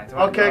elephant rides.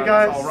 Okay, It's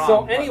guys. all wrong,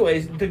 So, but-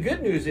 anyways, the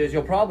good news is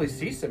you'll probably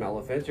see some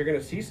elephants. You're going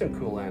to see some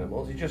cool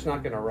animals. You're just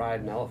not going to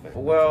ride an elephant,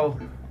 Well,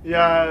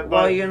 Yeah.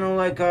 But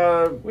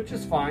which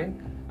is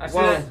fine.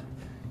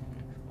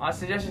 I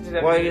suggested to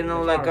them. Well, to you know,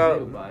 the like, Tower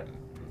Zoo, but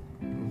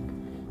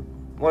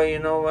well, you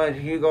know what,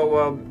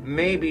 Hugo,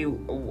 maybe,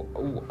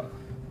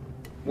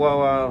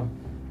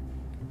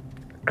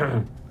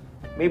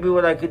 maybe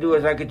what I could do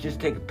is I could just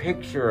take a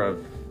picture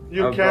of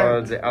You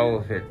can't. the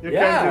elephant. you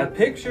Yeah, can't do.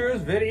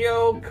 pictures,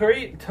 video,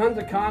 create tons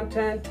of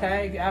content,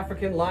 tag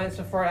African Lion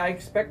Safari. I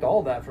expect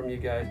all that from you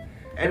guys.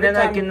 And Every then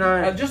I time-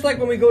 can, just like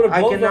when we go to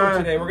I Bull can, Zone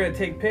today, we're going to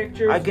take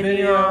pictures, I can,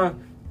 video,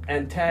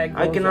 and tag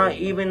I Bull can Zone.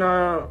 even,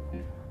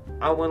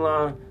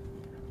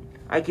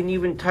 I can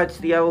even touch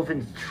the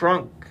elephant's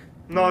trunk.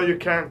 No, you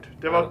can't.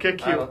 They will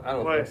kick you. I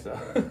don't away. think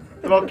so.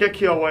 They will kick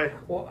you away.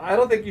 Well, I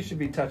don't think you should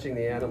be touching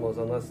the animals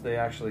unless they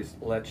actually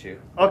let you.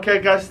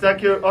 Okay, guys,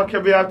 thank you. Okay,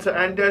 we have to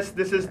end this.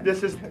 This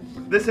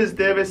is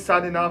David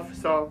signing off.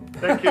 So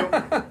thank you.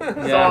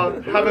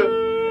 Yeah.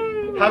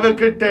 So have a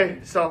good day.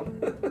 So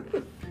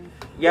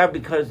Yeah,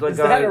 because Is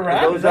that a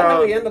wrap? those Is that are,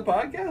 how we end the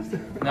podcast?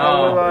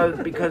 No.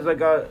 Because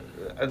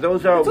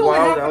those are It's only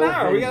wild half an hour.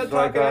 elephants. We gotta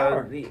talk an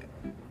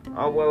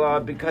hour.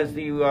 Because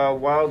the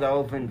wild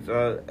elephants,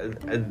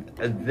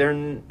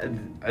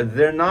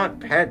 they're not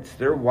pets.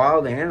 They're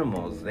wild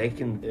animals. They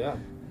can. Yeah.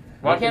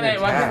 what can they?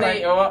 What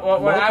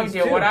I would do?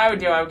 Monkeys, What too. I would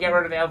do? I would get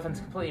rid of the elephants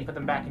completely and put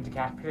them back into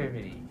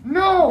captivity.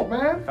 no,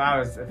 man. If I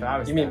was.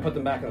 You mean them. put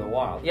them back in the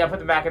wild? Yeah, put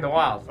them back in the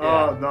wild.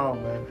 Oh no,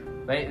 man.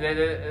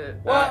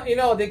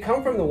 Well, they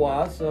come from the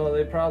wild, so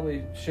they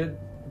probably should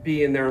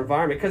be in their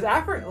environment. Because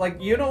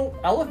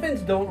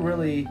elephants don't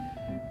really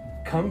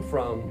come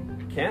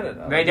from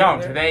Canada. they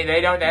don't. They're,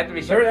 They don't. They have to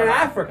be. they're shipped in from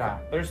Africa.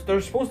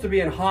 They're supposed to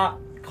be in hot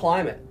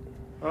climate.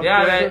 Okay.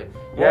 Yeah, they.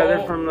 Yeah, well,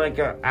 they're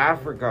from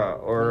Africa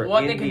or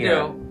what India. they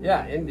can do.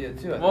 Yeah, India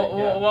too. I Well, think,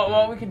 yeah.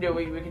 what we can do,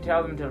 we can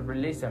tell them to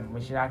release them. We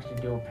should actually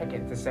do a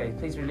picket to say,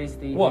 please release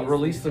the. What, these-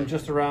 release them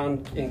just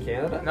around in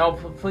Canada? No,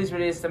 please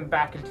release them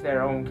back into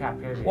their own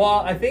captivity.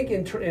 Well, I think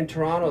in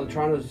Toronto, the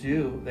Toronto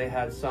Zoo, they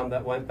had some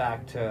that went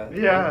back to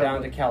Yeah.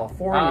 down to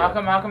California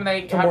how come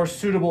they? to more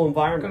suitable How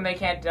environment. come they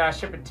can't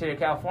ship it to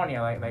California?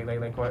 Why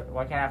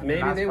can't African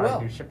Maybe they Mass will.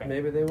 do shipping?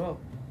 Maybe they will.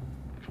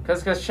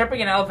 Because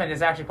shipping an elephant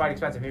is actually quite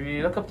expensive. If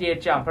you look up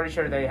DHL, I'm pretty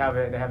sure they have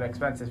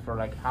expenses for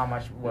how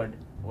much would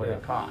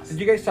it cost.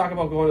 Did you guys talk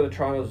about going to the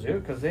Toronto Zoo?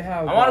 Because they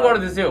have. I want to go to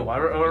the zoo.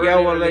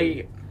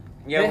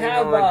 They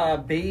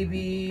have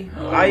baby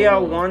I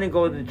want to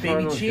go to the baby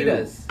Toronto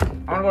cheetahs. Zoo.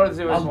 I want to go to the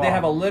zoo as well. They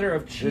have a litter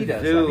of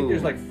cheetahs. I zoo. think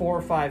there's like 4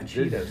 or 5 The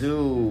cheetahs.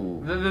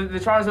 zoo. The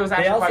Toronto Zoo is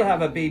actually They also quite...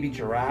 have a baby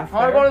giraffe. I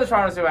want to there. go to the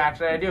Toronto Zoo,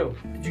 actually. I do.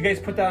 Did you guys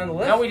put that on the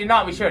list? No, we did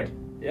not. We should.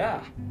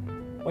 Yeah.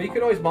 Well, you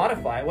could always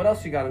modify it. What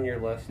else you got on your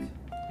list?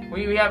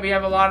 We have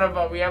a lot of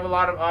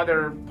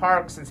other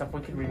parks and stuff.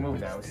 We could remove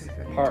those.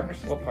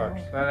 Parks. What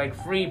parks? They're like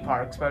free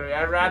parks, but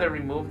I'd rather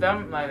remove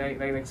them.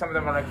 Like some of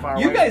them are like far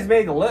away. You guys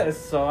made the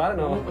list, so I don't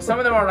know. Some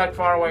of them are like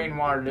far away in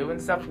Waterloo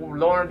and stuff.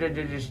 Lauren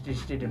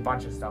just did a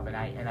bunch of stuff, and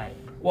I.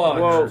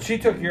 Well, she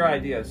took your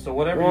ideas, so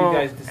whatever you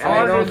guys And decide.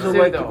 I'd wanted also to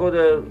like do, to though. go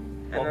to.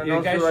 Well, And you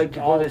I'd guys also like should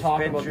to all go to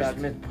talk about Spencer that.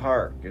 Smith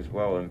Park as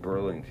well in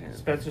Burlington.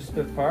 Spencer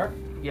Smith Park?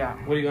 Yeah.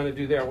 What are you going to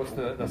do there? What's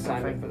the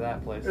assignment for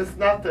that place? It's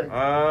nothing.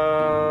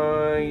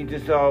 You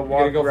just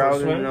walk go for a around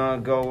swim?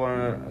 and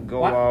go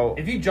What? out.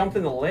 If you jumped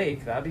in the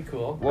lake, that'd be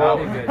cool. Well-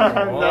 That'd be good.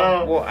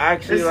 No. Well,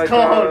 actually, It's like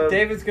cold.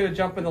 David's going to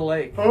jump in the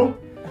lake. Who?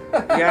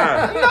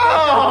 yeah,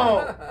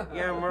 No!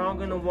 yeah, and we're all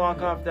gonna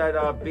walk off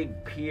that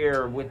big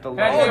pier with the Can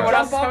I tell you Oh, what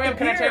else is jump off coming the up?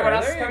 Can I tell you what pier.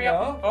 else is There you coming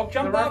up? go.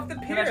 Jump off the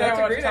Can I pier. tell you That's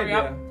a what's great coming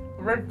idea. up?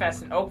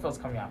 Ribfest in Oakville's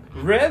coming up.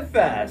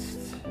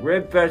 Ribfest.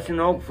 Ribfest in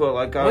Oakville.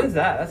 Like When's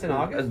that? That's in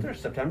August or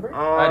September?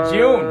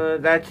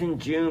 June. That's in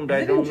June, but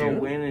Is I it in don't know June?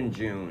 when in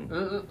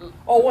June.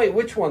 Oh, wait,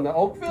 which one? The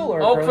Oakville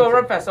or Oakville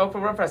Burlington? Ribfest.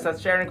 Oakville Ribfest. That's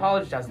Sheridan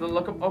College does.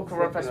 Look up Oakville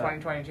Look Ribfest it up.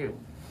 2022.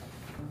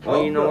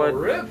 Well, you know what?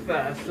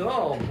 Ribfest.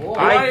 Oh, boy. Do you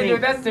I want to do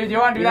think- this? Do you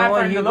want to do you know that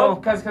what, for the Hugo?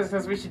 loop?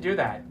 Because we should do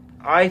that.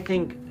 I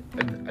think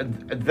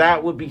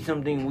that would be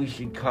something we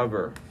should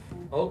cover.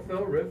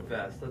 Oakville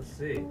Ribfest. Let's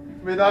see.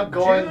 We're not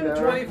going June there.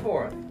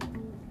 24th.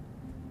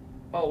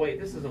 Oh, wait,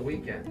 this is a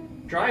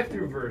weekend.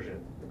 Drive-through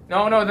version.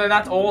 No,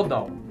 that's old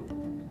though.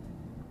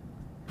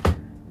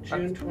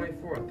 June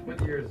 24th.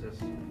 What year is this?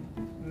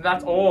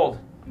 That's old.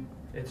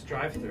 It's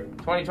drive-through.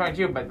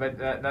 2022, but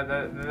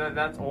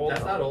that's old.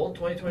 That's not old.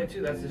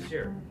 2022. That's this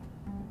year.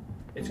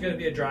 It's going to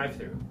be a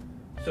drive-through.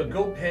 So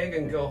go pig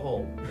and go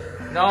home.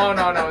 No.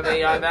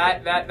 They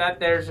that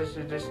there's just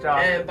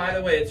And by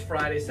the way, it's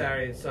Friday,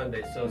 Saturday, and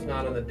Sunday, so it's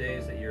not on the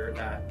days that you're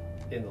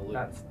in the loop.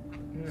 that's.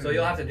 So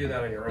you'll have to do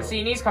that on your The own.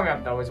 CNE's coming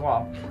up though as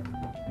well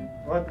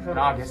What? in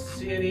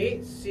August. CNE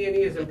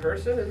is in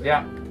person, isn't it?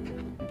 Yeah.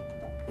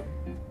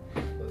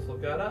 Let's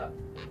look that up.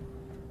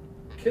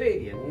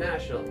 Canadian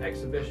National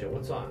Exhibition.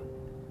 What's on?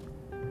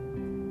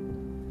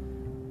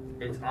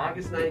 It's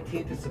August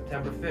 19th to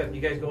September 5th.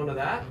 You guys going to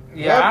that?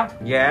 Yeah.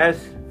 Yes,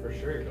 For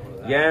sure you're going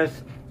to that.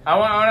 yes. I'm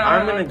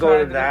gonna gonna go try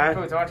to the that.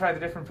 different foods. I want to try the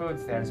different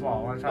foods there as well. I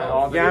want to try Oh,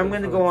 all the Yeah, I'm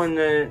different gonna go foods. on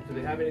the. Do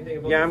they have anything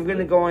about Yeah, the I'm gonna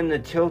food? go in the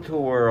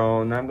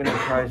Tilt-A-Whirl, and I'm gonna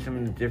try some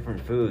of the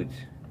different foods.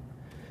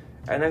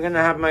 And I'm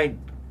gonna have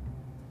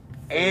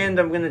and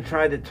I'm gonna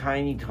try the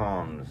Tiny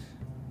Toms.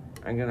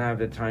 I'm gonna have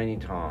the Tiny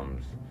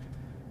Toms.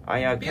 I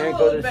Be a can't little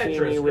go to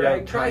adventurous, CNE without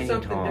Greg. Try Tiny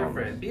something Toms.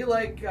 different. Be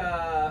like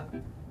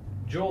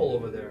Joel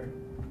over there.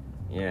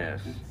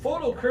 Yes.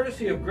 Photo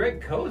courtesy of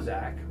Greg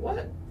Kozak.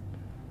 What?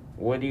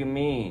 What do you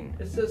mean?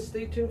 It says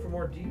stay tuned for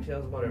more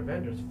details about our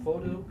vendors.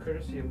 Photo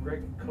courtesy of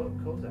Greg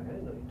Kozak. I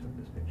didn't know you took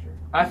this picture.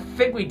 I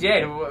think we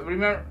did.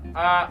 Remember?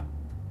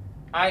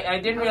 I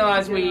didn't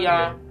realize we.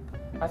 I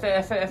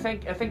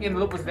think In the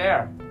Loop was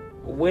there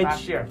last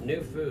Which year.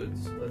 New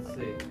foods. Let's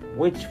see.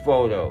 which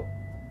photo?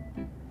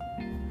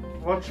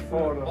 Which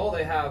photo? Oh,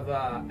 they have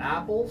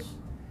apples.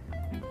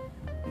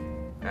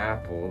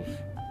 Apples.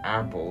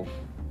 Apples.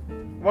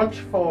 Which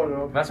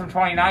photo? That's from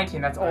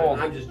 2019. That's old.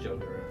 I'm just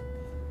joking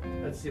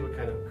around. Let's see what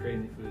kind of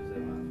crazy foods they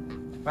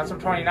have. That's from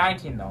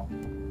 2019 though.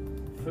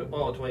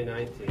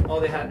 2019. Oh,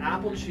 they had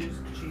apple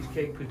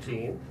cheesecake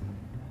poutine,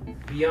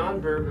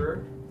 Beyond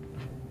Burger,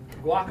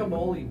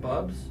 guacamole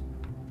bubs,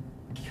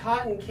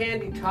 cotton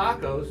candy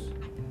tacos.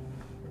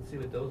 Let's see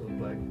what those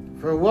look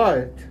like. For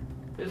what?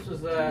 This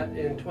was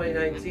in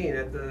 2019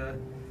 at the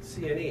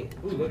CNE.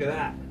 Ooh, look at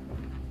that.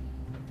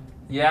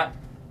 Yeah,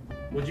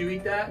 Would you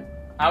eat that?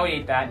 I would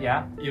eat that.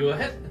 Yeah. You would?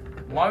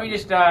 Why don't we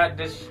just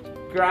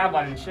grab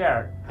one and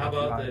share it? How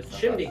about the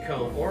chimney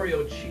cone,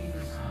 Oreo cheese?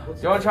 Do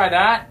you want to try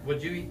that?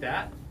 Would you eat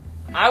that?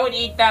 I would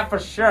eat that for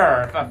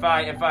sure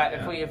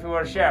if we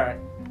were to share it,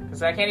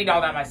 because I can't eat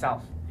all that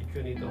myself. You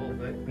couldn't eat the whole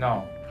thing.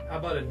 No. How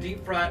about a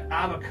deep fried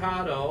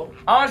avocado?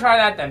 I want to try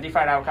that then. Deep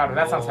fried avocado.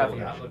 That sounds Oh, healthy.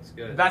 That looks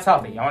good. That's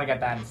healthy. I want to get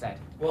that instead.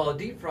 Well, a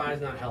deep fry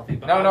is not healthy.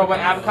 But No, but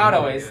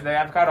avocado really is. good. The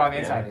avocado on the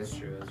Yeah, inside that's is.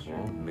 true. That's true.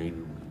 Well, maybe.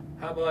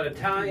 How about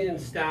Italian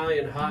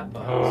stallion hot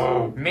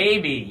buns?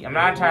 Maybe. I'm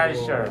not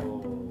entirely sure.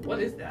 What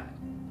is that?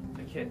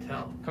 I can't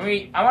tell. Can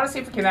we? I want to see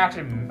if we can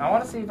actually. I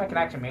want to see if I can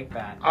actually make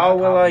that. Oh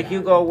well, Copy that.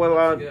 Hugo.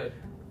 Well, It's good.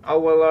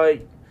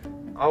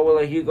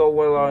 Hugo.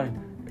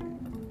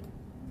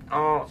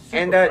 Well, Super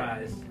and that.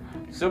 fries.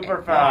 Super I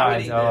would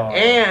fries. eat Oh. that.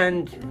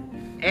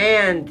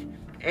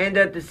 And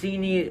at the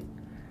CNE,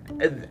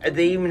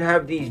 they even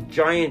have these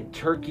giant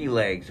turkey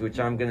legs, which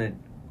I'm gonna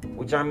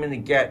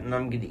get, and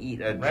I'm gonna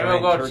eat a Rainbow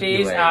giant goat turkey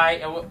cheese.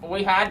 leg.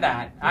 We had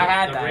that. I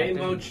had the that.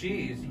 rainbow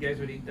cheese. You guys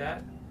would eat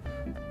that?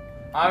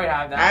 I would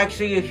have that.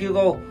 Actually, if you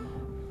go,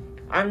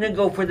 I'm gonna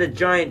go for the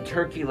giant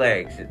turkey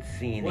legs at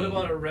CNE. What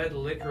about a red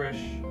licorice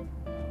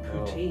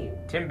poutine?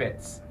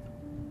 Timbits.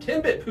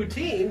 Timbit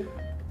poutine?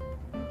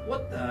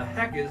 What the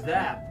heck is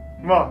that?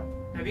 What?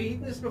 Have you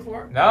eaten this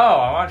before? No,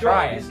 I want to Joel,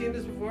 try have you it. seen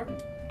this before?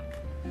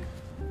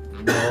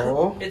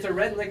 No. It's a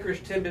red licorice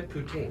Timbit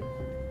poutine.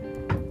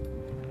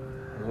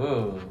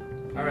 Ooh.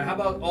 All right, how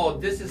about, oh,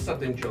 this is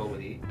something Joel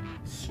would eat.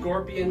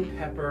 Scorpion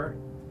pepper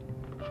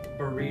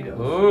burritos.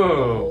 Ooh.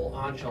 Whole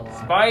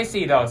enchilada.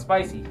 Spicy though,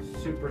 spicy.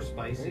 Super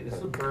spicy. This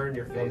will burn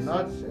your The face.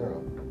 nut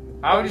syrup.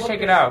 I would just Look,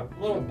 take it there's out.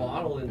 a little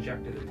bottle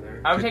injected in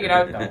there. I would take it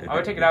out though. I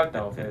would take it out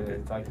though if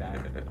it's like that.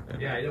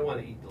 Yeah, you don't want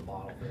to eat the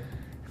bottle.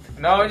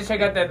 No, I would just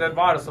take out the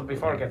bottle so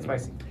before it gets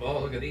spicy. Oh,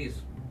 look at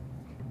these.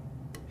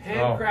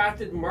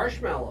 Handcrafted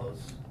marshmallows.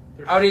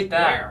 They're I would eat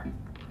that. square.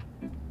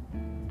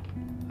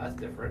 That's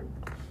different.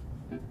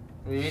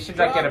 You should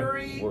like get a.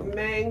 Strawberry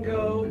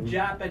mango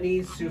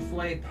Japanese souffle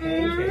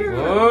pancake.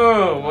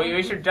 Ooh, well,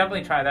 we should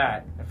definitely try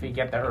that if we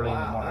get there early in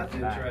the Wow, morning. that's for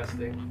that.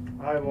 interesting.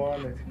 I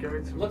want it. Give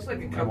it to me. Looks like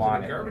it I comes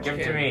want with a it. garbage Give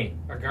can. it to me.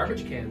 A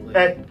garbage can lid.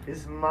 Hey,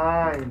 it's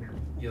mine.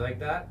 You like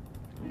that?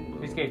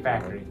 Cheesecake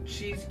Factory.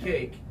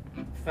 Cheesecake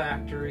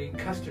Factory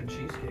custard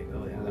cheesecake.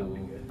 Oh yeah, that would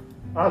be good.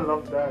 I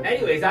love that.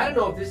 Anyways, I don't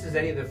know if this is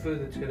any of the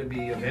food that's going to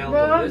be available.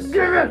 No, this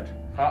give it.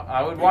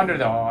 I would wonder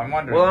though. I'm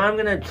wondering. Well, I'm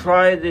gonna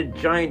try the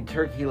giant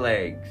turkey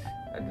legs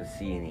at the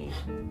C&E.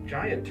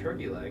 Giant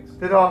turkey legs.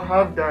 They don't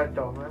have that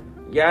though,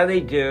 man. Yeah, they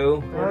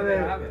do. Where do they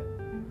have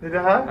it? Did they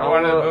have? Or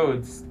one of the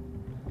booths.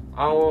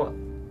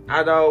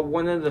 At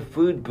one of the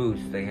food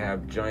booths, they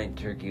have giant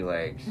turkey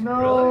legs. No,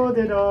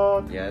 Really? they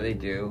don't. Yeah, they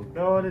do.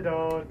 No, they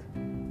don't.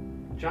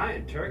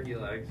 Giant turkey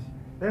legs.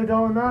 They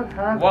do not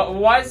have it. What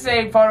was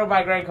a photo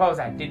by Greg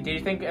Kozak? Did you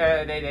think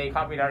they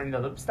copied our In the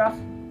Loop stuff?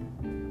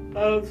 I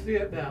don't see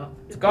it now.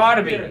 It's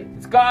gotta be. disappeared.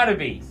 It's gotta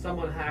be.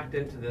 Someone hacked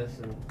into this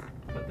and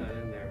put that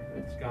in there.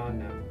 It's gone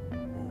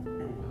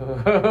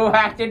now. Who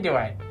hacked into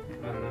it?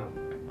 I don't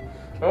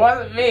know. It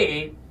wasn't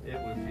me. It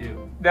was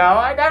you. No,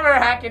 I never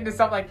hack into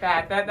stuff like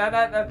that.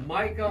 That.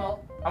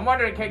 Michael, I'm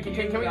wondering, can we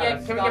You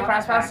get gotta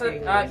press stop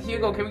passes? hacking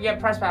Hugo, can we get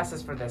press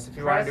passes for this if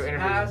you want press to do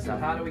interviews and passes. stuff?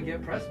 How do we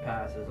get press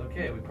passes?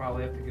 Okay, we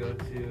probably have to go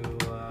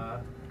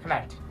to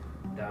Connect.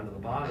 down to the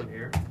bottom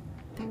here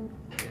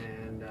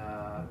and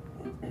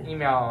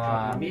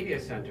Email. the media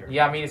center.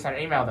 Yeah, media center.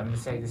 Email them to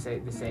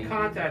say.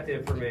 Contact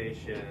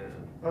information.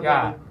 Okay.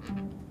 Yeah.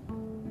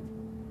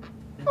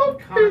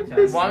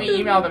 Contact. Why don't we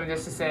email them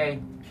just to say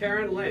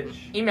Karen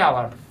Lynch. email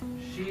her?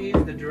 She's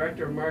the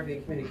director of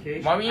marketing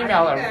communications. Why don't we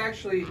email I think her? I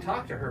actually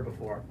talked to her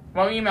before.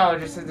 Why don't we email her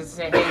just to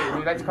say, hey,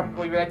 we'd like to come.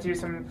 We'd like to do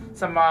some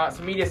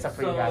media stuff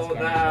for you guys. So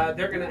Again.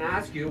 they're going to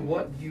ask you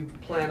what you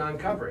plan on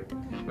covering.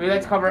 We'd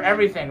like to cover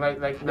everything,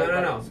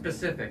 No,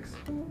 specifics.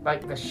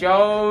 like the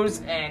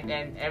shows and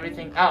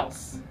everything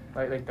else,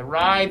 like the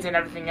rides and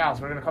everything else.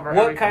 We're gonna cover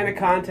What everything. kind of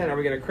content are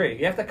we going to create?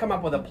 You have to come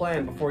up with a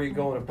plan before you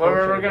go and approach.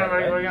 We're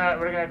everybody,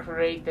 right? gonna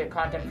create the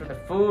content for the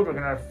food. We're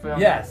gonna film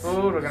Yes. the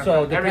food. We're gonna So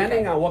film depending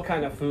everything. on what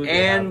kind of food you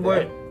And have what-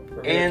 there, we're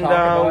going and, to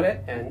talk about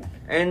it.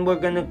 And we're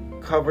gonna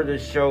cover the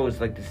shows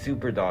like the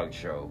Super Dog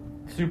Show.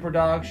 Super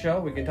Dog Show,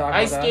 we can talk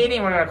Ice about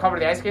skating. We're gonna cover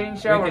the ice skating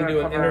that. show. We We're can gonna do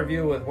an cover,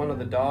 interview with one of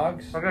the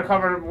dogs. We're gonna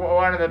cover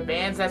one of the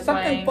bands that's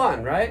Something playing.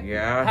 fun, right?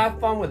 Yeah. Have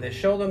fun with it.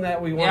 Show them that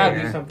we want Yeah.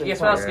 to do something Guess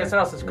fun. what else? Guess what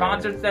else? There's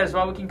concerts there as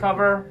well. We can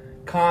cover.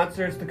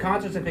 Concerts. The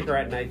concerts I think are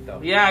at night though.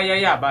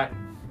 Yeah. But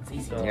it's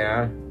easy. So-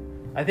 Yeah.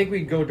 I think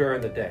we go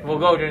during the day. We'll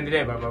go during the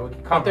day, but we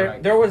can But cover.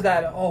 there was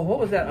that. Oh, what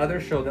was that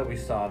other show that we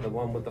saw? The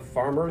one with the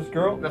farmer's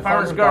girl. the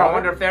farmer's girl. I daughter?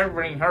 wonder if they're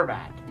bringing her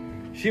back.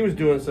 She was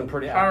doing some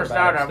pretty Farmer's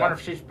acrobatic daughter. I wonder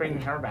if stuff. she's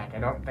bringing her back.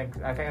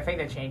 I think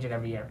they change it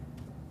every year.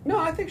 No,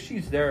 I think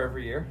she's there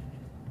every year.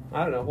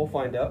 I don't know. We'll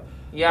find out.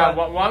 Yeah,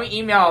 But- why don't we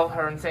email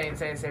her and say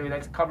we'd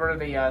like to cover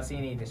the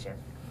C&E this year.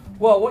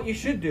 Well, what you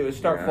should do is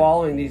start Yeah.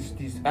 following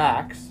these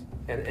acts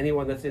and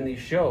anyone that's in these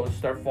shows.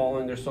 Start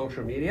following their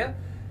social media,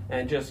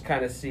 and just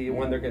kind of see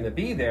when they're going to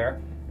be there,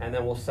 and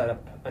then we'll set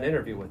up an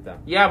interview with them.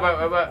 Yeah,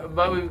 but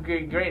it would be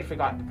great if we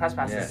got the press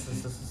passes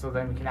Yes. so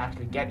then we can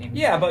actually get in.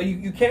 Yeah, but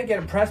you can't get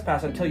a press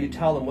pass until you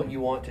tell them what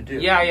you want to do.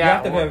 Yeah, You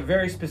have to well- have a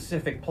very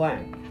specific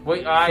plan. We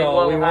We want to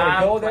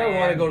go there. We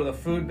want to plan go to the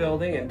food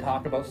building and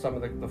talk about some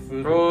of the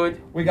food.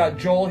 food. We got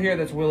Joel here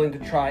that's willing to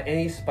try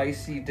any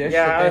spicy dish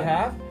Yeah. that they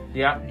have.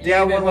 Yeah. Yeah,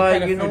 David, well, what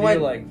kind of you food know do what?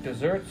 you like?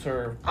 Desserts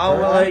or? I will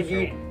burgers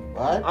you.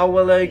 What? I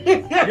will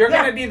You're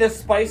gonna be the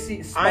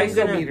spicy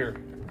gonna- meter.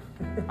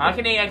 I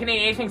can eat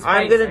anything I'm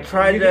spicy. gonna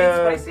try You can eat the.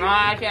 spicy? No,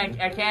 I can.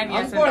 I'm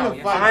Yes and going no. to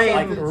Yes find and no.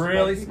 I'm something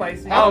really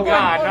spicy. spicy. Oh, I'm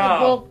God, going to no.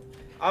 go-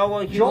 I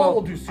will. Joel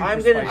will do super I'm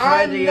gonna spicy.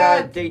 try I'm the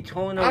not-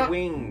 Daytona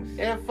wings.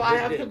 If I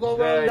have to go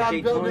The around that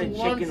Daytona building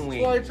once, chicken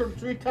wings. twice, or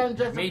 3 times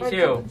just Me to find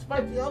too. something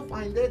spicy, I'll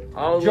find it.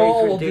 All the Joel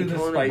way will from do the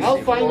Daytona spicy. I'll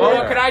find Well, it.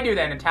 what could I do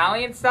then?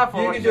 Italian stuff? You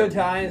Or can do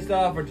Italian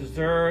stuff or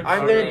desserts.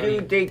 I'm Okay. gonna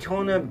do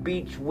Daytona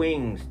Beach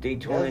wings.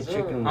 Daytona Yes, sir.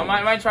 chicken wings.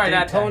 I might try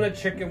that. Daytona then.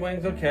 chicken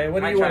wings. Okay. What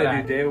do Might you try want to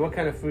that. do, Dave? What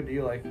kind of food do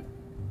you like?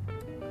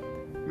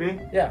 Me?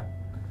 Yeah.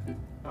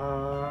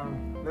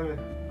 Let me.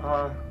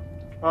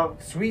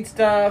 Sweet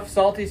stuff,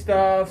 salty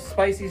stuff,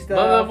 spicy The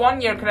stuff. 1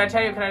 year, can I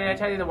tell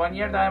you the 1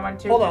 year that I went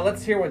to? Hold on.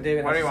 Let's hear what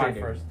David What has do to you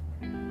say wanna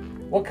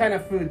first. What kind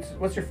of foods?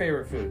 What's your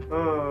favorite food?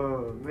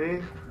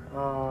 Me?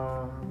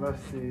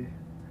 Let's see.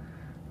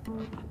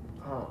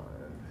 Oh,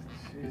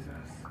 Jesus.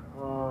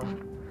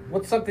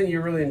 What's something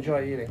you really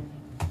enjoy eating?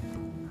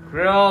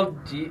 Grilled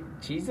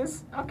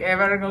cheeses? Okay, I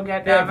better go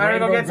get Yeah, that. I better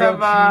go rainbow get some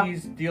grilled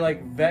cheese. Do you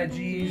like veggies?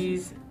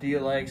 cheese. Do you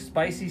like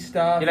spicy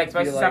stuff? You like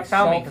spicy Do you like stuff?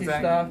 Tell me, salty 'cause I-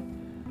 stuff?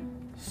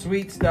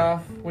 Sweet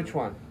stuff? Which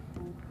one?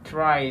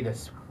 Try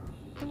this.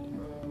 Oh,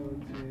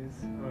 jeez.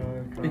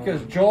 Oh, God.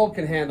 Because Joel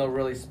can handle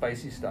really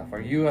spicy stuff. Are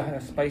you a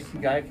spicy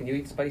guy? Can you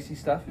eat spicy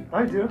stuff?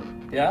 I do.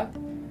 Yeah?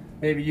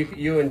 Maybe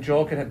you and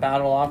Joel can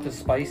battle off the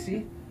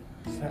spicy.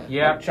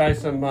 Yeah. Try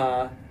some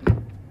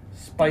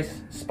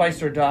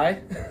spice or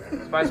die.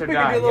 Spice or we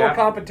die, could do a little yeah.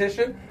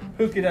 competition.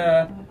 Who could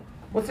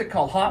what's it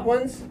called? Hot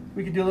Ones?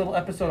 We could do a little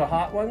episode of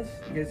Hot Ones.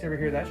 You guys ever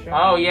hear that show?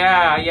 Oh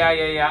yeah.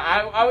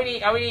 I would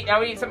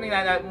eat something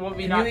that will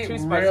be Can not you eat too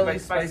spicy, really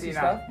but spicy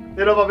enough. stuff?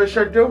 You know what we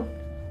should do?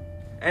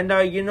 And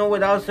you know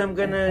what else I'm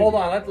gonna? Hold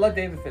on, let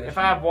David finish. If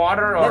I have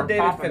water or Let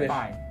David pop, I'm finish.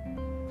 fine.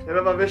 You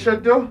know what we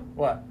should do?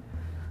 What?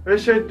 We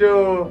should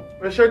do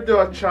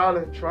a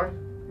challenge, right?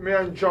 Me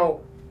and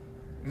Joe.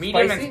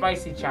 Medium Spicy? and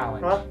spicy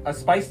challenge. Huh? A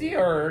spicy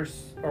or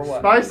what?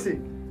 Spicy.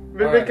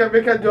 We Alright. can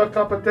do a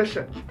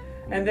competition.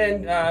 And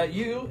then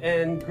you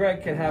and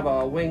Greg can have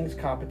a wings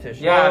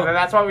competition. Yeah, Well-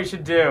 that's what we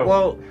should do.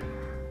 Well,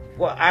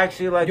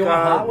 actually, like You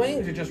want hot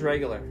wings or just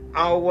regular?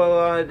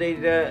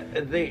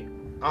 the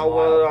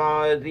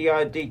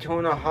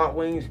Daytona hot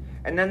wings,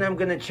 and then I'm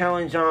gonna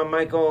challenge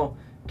Michael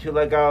to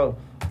like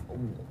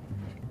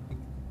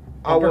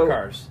Bumper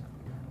cars.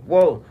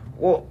 Well,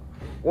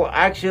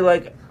 actually,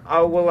 like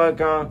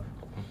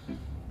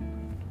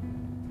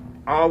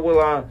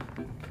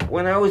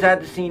when I was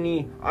at the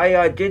CNE,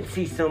 I did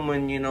see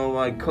someone,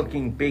 like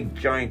cooking big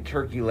giant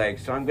turkey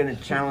legs. So I'm gonna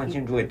challenge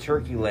him to a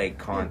turkey leg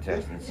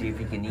contest and see if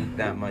he can eat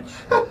that much.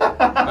 That's a lot.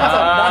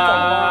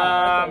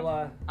 That's a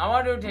lot. I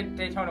want to do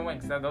Daytona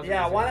wings. Those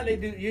Yeah, are why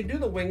don't you do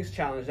the wings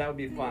challenge? That would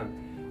be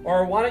fun.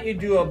 Or why don't you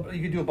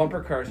could do a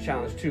bumper cars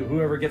challenge too?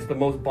 Whoever gets the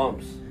most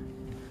bumps.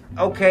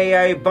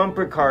 Okay,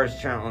 bumper cars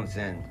challenge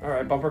then. All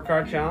right, bumper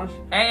car challenge.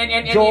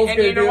 And Joel's you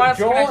gonna know do. what else?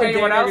 Joel Can I tell and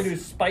you what Dave are else? gonna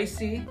do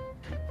spicy.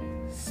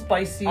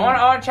 I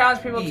want to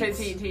challenge people eats.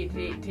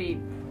 to eat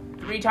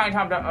 3 Tiny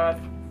Tom donuts.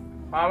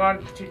 I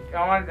want to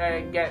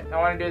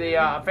do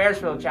the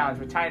Ferris wheel challenge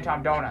with Tiny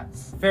Tom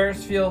donuts.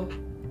 Ferris wheel.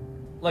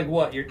 Like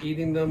what? You're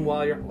eating them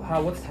while you're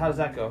how does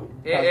that go?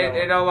 How's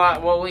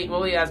that work?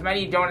 We'll eat as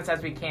many donuts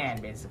as we can,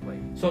 basically.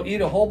 So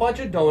eat a whole bunch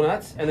of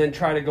donuts and then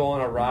try to go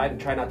on a ride and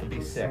try not to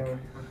be sick.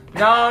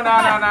 No.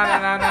 But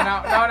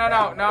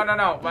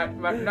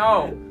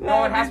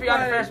no. It has to be on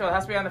the Ferris wheel. It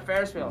has to be on the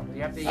Ferris wheel.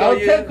 You have to. I'll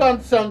take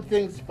on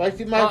something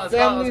spicy. My It's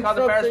family called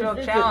the Ferris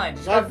wheel challenge.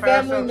 It's called the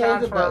Ferris wheel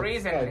challenge for a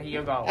reason. Here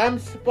you go. I'm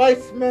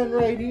Spice Man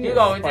right here. You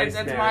go. Spice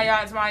It's Man. my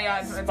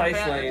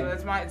Lane.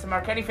 it's a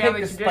Marchetti Take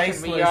family the tradition.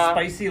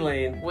 spicy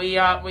lane. We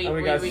Oh, we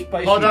got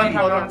spicy Hold on, tea.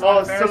 hold on. Oh,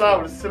 it's still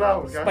out. It's still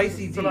out, guys. Spicy It's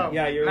tea. still out.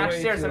 Yeah, you're I'm actually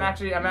way serious.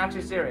 too- I'm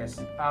actually serious.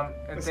 Let's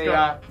It's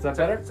go. Is that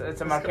better?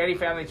 It's a Marchetti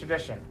family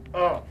tradition.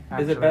 Oh,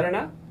 Is it better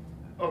now?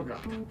 oh God.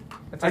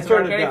 It's I a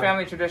turned it Marchetti down.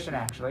 family tradition,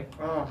 actually.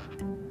 Oh,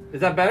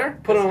 Is that better?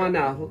 Put it on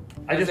now.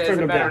 I just is turned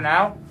it them better down.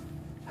 now?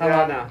 How Yeah.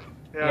 about now?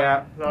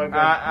 Yeah. No, good. I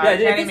Yeah,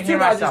 can't if even it's hear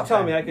too loud, myself. just tell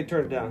then. me. I could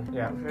turn it down.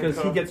 Yeah.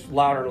 Because he gets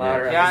louder and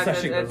louder as Yeah, the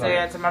session goes on.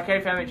 it's a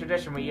Marchetti family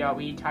tradition. We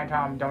eat Tiny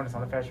Tom donuts on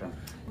the Ferris wheel.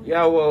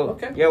 Yeah, well,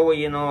 Okay.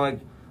 like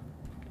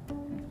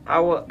I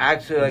will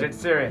actually It's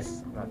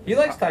serious. He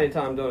likes Tiny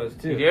Tom donuts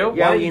too. You do? Why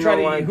Yeah, don't you you try know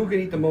to what? eat? Who can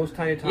eat the most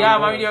Tiny Tom Yeah,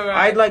 donuts? why don't you?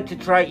 I'd like to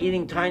try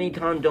eating Tiny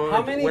Tom donuts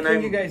How many when can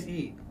I'm. you guys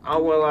eat?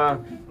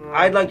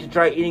 I'd like to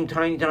try eating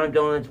Tiny Tom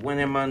donuts when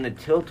I'm on the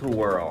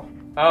Tilt-A-Whirl.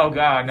 Oh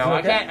God, no!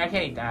 Okay. I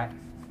can't eat that.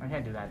 I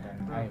can't do that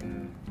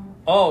then.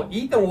 Oh,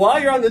 eat them while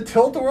you're on the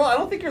Tilt-A-Whirl? I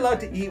don't think you're allowed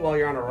to eat while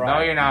you're on a No,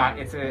 ride. you're not.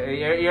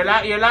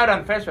 You're allowed on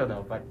the Ferris wheel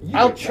though, but You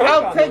I'll can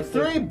choke on take those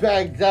things. 3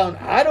 bags down.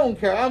 I don't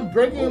care. I'm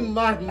bringing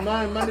my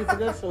money for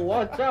this, so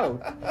watch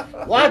out.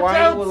 Watch Why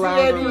out, are you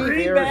allowed on the CNE.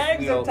 3 Ferris bags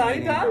wheel of Tiny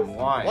eating them? Toms?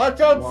 Why?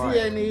 Watch out, Why?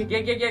 CNE.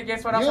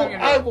 guess what else You, I'm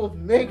gonna I do? will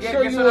make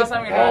sure Guess you what else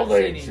I'm gonna do?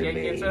 acknowledge Guess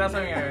me. what else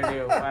I'm gonna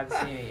do?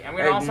 I'm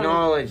gonna also.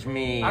 Acknowledge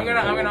me. I'm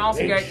gonna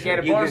also get a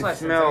You boater's can license.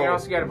 smell- I'm gonna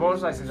also get a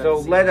boater's license. at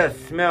So sea. let us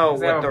smell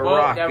They have what a the boat-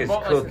 Rock they have a is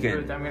boat license cooking.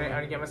 booth. I'm gonna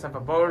get myself a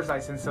boater's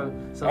license so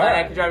that Alright.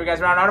 I can drive you guys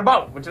around on a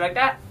boat. Would you like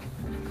that?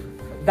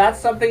 That's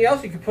something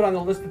else you could put on the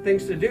list of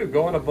things to do.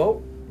 Go on a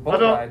boat I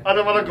ride.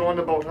 don't want to go on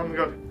the boat. I'm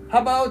good. How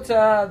about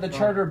the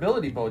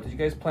charterability boat? Did you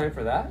guys plan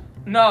for that?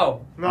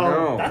 No.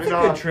 No. That's we a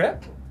not. good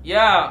trip.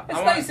 Yeah. It's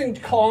nice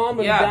and calm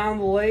and Yeah. down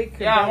the lake.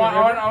 and Yeah, down the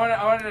river.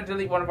 I wanted to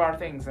delete one of our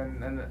things,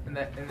 and then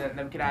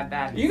we can add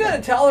that. You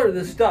gotta tell her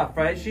this stuff,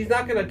 right? She's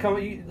not gonna come.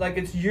 Like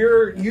it's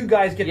you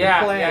guys get to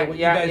plan what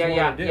you guys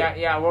want to do.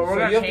 Yeah. We're So you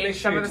gonna have to make change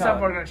sure some you of the tell stuff.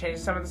 her. We're gonna change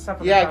some of the stuff.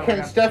 Yeah, We're gonna can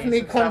have to Stephanie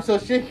change some come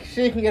stuff. so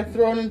she can get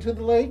thrown into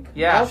the lake?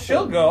 Yeah. I'll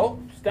She'll go.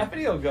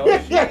 Stephanie will go.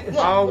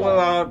 Oh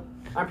well,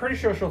 I'm pretty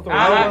sure she'll throw.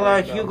 Ah, her well,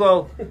 in the lake,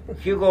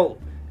 Hugo,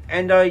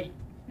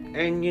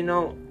 and you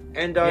know,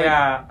 and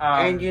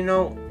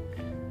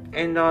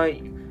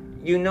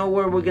you know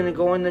where we're gonna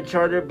go on the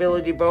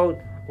charterability boat?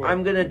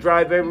 I'm gonna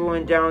drive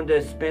everyone down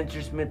to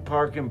Spencer Smith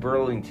Park in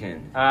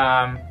Burlington.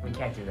 We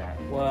can't do that.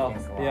 Well,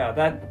 Against the law. yeah,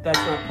 that's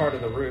not part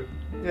of the route.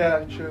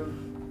 Yeah, true.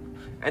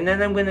 And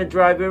then I'm gonna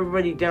drive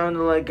everybody down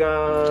to like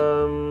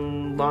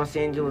Los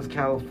Angeles,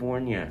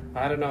 California.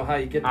 I don't know how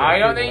you get there. I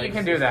don't through the think you lake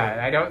can do system. that.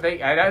 I don't think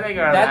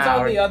you're That's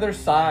allowed. on the other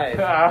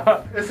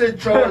side. Is it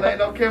Joe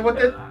Lane? Okay, what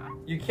the?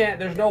 You can't.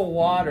 There's no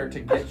water to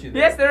get you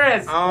there. Yes, there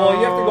is. Well,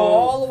 you have to go Oh.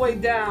 all the way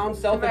down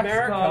South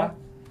America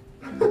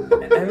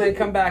and then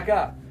come back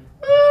up.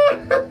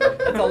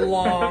 It's a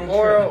long trip.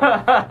 Or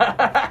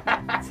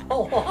It's a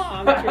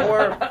long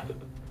trip.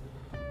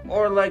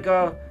 or like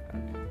how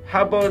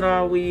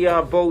about we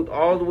boat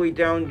all the way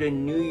down to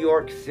New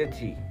York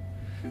City?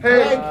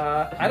 Hey,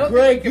 I don't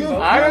Greg, think you can you-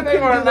 vote. I don't think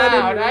You we're can do that in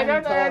allowed. your I own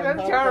don't time.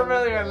 think Trevor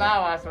really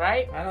allow us,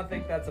 right? I don't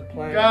think that's a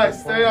plan.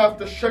 guys, stay off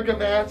the sugar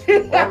man.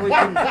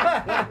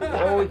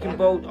 Or we can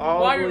boat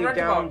all Why the we way rent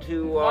a down boat?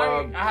 to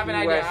I have an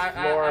Key idea. West, I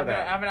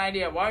Florida. have an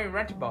idea. Why don't we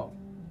rent a boat?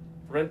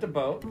 Rent a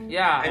boat.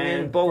 Yeah. And then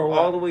And boat for what?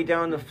 all the way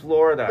down to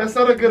Florida. That's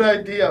not a good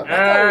idea.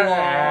 That's a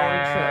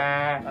long trip.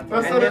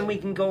 That's And not then a, we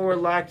can go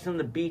relax on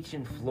the beach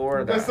in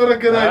Florida. that's not a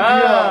good Oh. idea.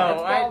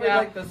 That's I probably know.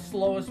 like the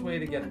slowest way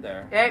to get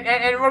there.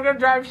 And we're gonna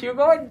drive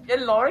Hugo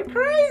and Lori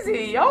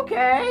crazy.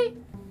 Okay.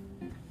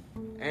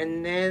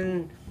 And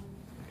then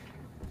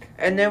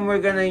we're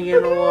gonna,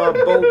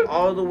 boat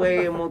all the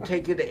way, and we'll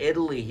take you to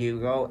Italy,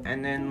 Hugo.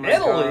 And then like,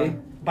 Italy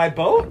by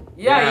boat?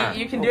 Yeah, Yeah.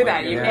 you can Oh do my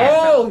that. You God. can.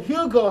 Oh,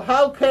 Hugo,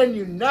 how can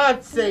you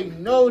not say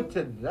no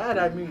to that?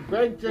 I mean,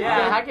 Greg just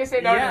Yeah, how said, can you say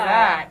no to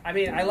that? I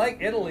mean, I like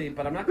Italy,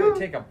 but I'm not going to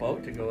take a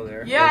boat to go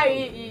there. Yeah,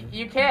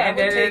 you can.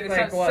 That would take It's- like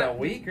it's- what, a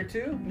week or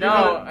two?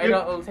 No, You-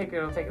 it'll take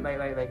like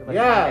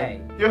Yeah. a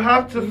day. You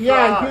have to fly.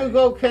 yeah,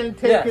 Hugo can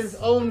take Yes. his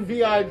own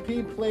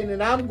VIP plane,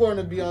 and I'm going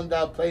to be on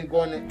that plane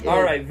going to Italy.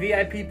 All right,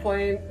 VIP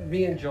plane,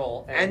 me and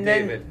Joel and, And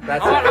then- David.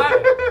 That's Oh, it.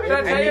 Should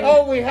I tell you?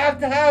 Oh, we have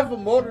to have a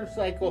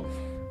motorcycle,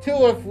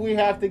 too, if we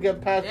have to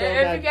get past all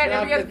If that you get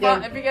traffic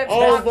and if you get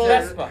all sponsored, those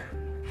Vespa.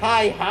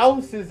 high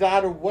houses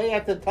out of way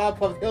at the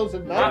top of hills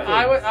and mountains.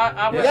 I would.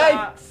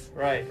 Yikes!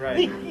 Right,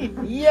 right.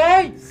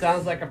 Yikes!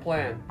 Sounds like a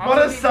plan.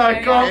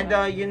 Motorcycle.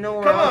 And you know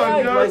where Come else on,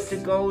 we'd like guys. to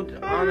go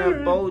on a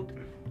boat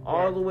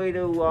all the way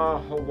to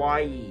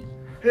Hawaii.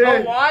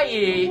 Hey,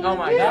 Hawaii. Oh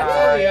my That's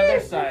god. on the other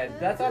side.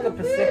 That's on the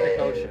Pacific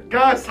Ocean.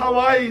 guys,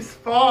 Hawaii's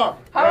far.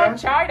 How man. about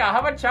China? How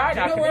about China?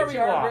 Do you know where we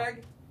are, Konnichiwa.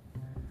 Greg?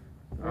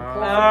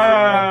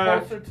 Uh,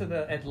 We're closer to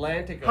the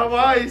Atlantic Ocean.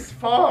 Hawaii's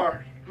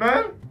far,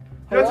 man.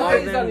 That's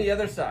Hawaii's then- on the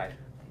other side.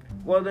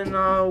 Well then,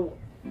 How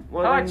then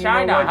about you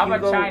China? know what, How about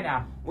Hugo?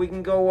 China? We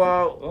can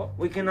go.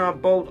 We can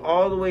boat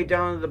all the way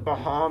down to the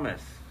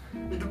Bahamas.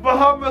 the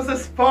Bahamas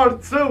is far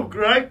too,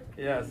 Greg.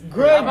 Yes.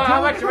 Greg,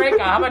 How about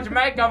Jamaica? How about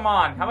Jamaica,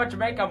 man? How about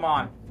Jamaica,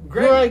 man?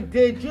 Greg,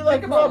 did you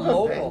like Think about rob a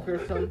local.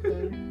 bank or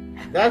something?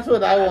 That's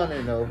what I want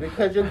to know,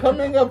 because you're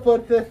coming up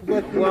with this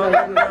with Well,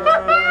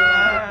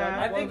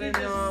 I think well, he's then,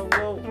 just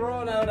we'll-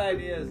 throwing out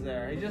ideas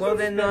there. He just Well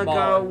then,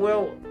 spitballing.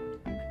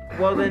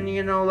 Well then,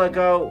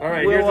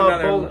 right, here's we'll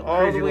another boat all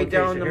crazy the way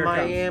down location. to Here it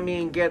comes.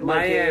 Miami and get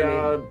like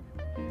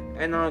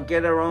Miami.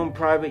 get our own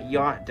private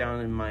yacht down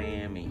in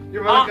Miami.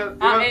 You wanna go?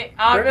 They're-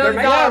 $1 million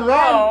they're- Yeah,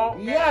 row.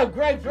 man. Yeah,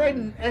 Greg's right,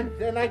 and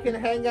then I can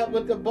hang out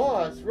with the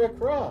boss, Rick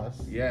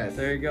Ross. Yes,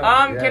 there you go. Can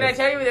I Yes.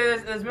 tell you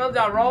there's $1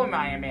 million row in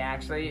Miami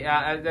actually? One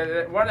of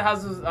the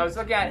houses I was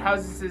looking at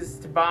houses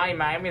to buy in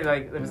Miami,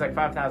 like it was like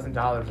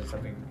 $5,000 or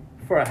something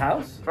For a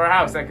house? for a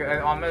house, like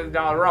on $1 million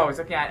row. I was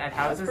looking at That's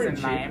houses pretty in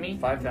cheap. Miami,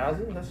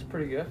 5,000? That's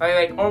pretty good.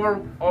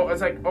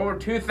 it's like over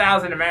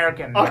 2,000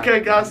 American. Okay,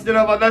 guys, you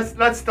know what?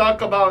 Let's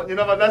talk about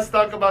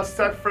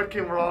Seth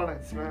freaking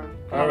Rollins, man.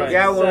 All right.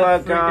 Yeah, well,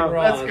 Seth like, freaking let's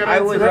Rollins. get I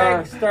into was,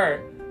 Greg,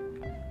 start.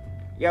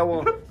 Yeah,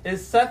 well,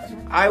 Is Seth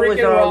I was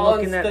freaking Rollins,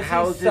 looking at does he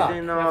houses suck?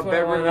 in That's what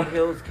I wanna Beverly know.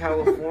 Hills,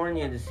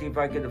 California, to see if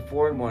I could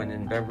afford one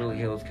in Beverly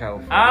Hills,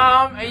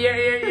 California.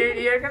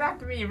 You're gonna have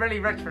to be really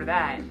rich for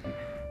that.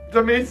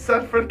 To meet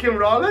Seth freaking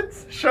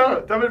Rollins? Sure,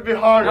 that would be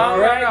hard. No,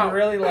 Greg no.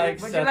 really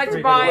likes Would Seth you like to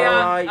freaking buy,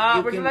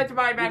 Rollins. would you like to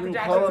buy you Michael can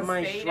Jackson's call it my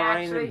estate,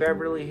 shrine actually? in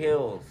Beverly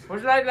Hills.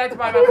 Would you like to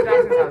buy Michael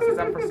Jackson's house? It's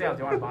up for sale. Do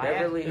you want to buy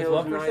Beverly it? Is Hills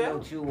what for sale?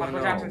 90210.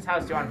 Michael Jackson's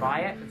house. Do you want to buy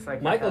it? It's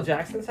like Michael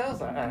Jackson's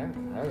house? I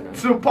don't know.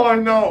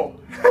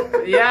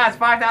 2.0. Yeah, it's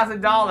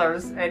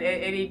 $5,000,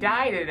 and he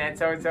died in it,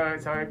 so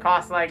it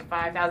costs like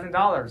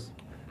 $5,000.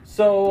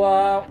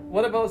 So,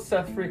 what about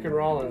Seth freaking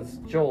Rollins?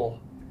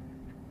 Joel,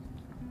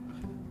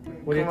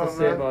 what do you Come have to on,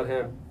 say man. about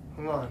him?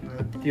 Come on,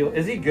 man.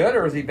 Is he good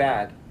or is he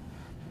bad?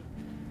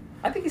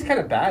 I think he's kind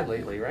of bad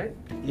lately, right?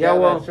 Yeah, Yeah,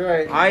 well, that's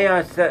right.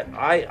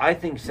 I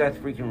think Seth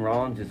freaking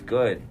Rollins is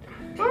good.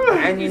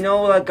 And you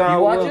know, like, You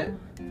watch we'll- it?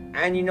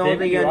 and you know, David,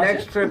 the you watch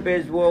next it? trip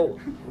is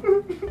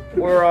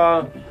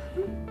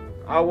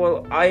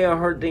I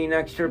heard the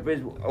next trip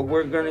is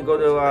we're gonna go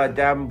to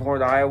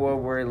Davenport, Iowa,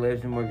 where he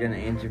lives, and we're gonna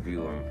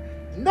interview him.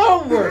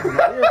 No, we're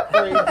not. You're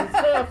crazy.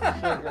 Stay off the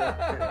sugar.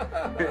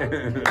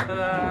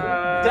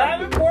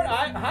 Davenport?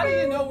 How do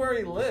you know where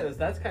he lives?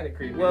 That's kind of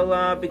creepy.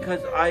 Well,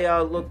 because I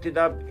looked it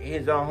up.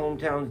 His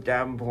hometown's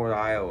Davenport,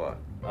 Iowa.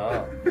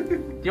 Oh.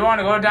 Do you want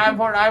to go to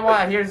Davenport,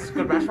 Iowa? Here's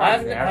good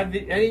restaurants there. Have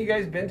any of you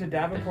guys been to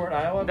Davenport,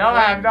 Iowa? No,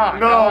 I have not.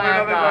 No, I we have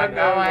haven't not. gone No,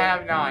 down I there.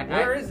 have not.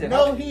 Where is it?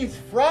 No, he's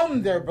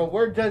from there, but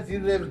where does he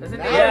live Is it-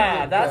 now?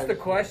 Yeah, that's the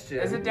question.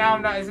 Is it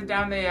down? Is it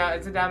down the?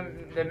 Is it down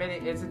the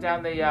mini? Is it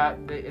down the?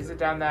 Is it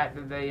down that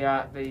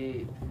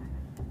the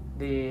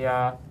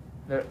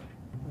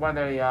one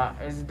of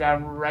the? Is it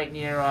down right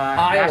near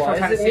Iowa? Nashville, Is it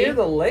Tennessee? near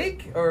the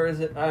lake, or is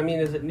it? I mean,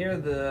 is it near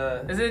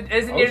the? Is it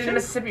near the Ocean?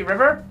 Mississippi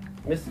River?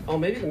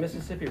 Maybe the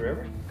Mississippi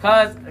River.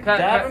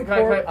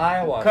 Davenport,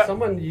 Iowa.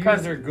 Someone use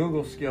 'cause- their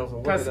Google skills and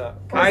look 'cause- it up.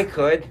 I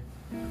could.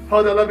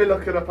 Hold on, let me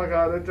look it up. I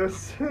got it.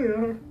 Just.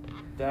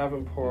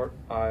 Davenport,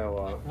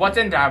 Iowa. What's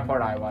in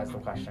Davenport, Iowa? Is the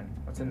question.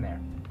 What's in there?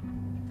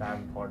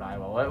 Davenport,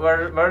 Iowa.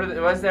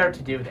 What's there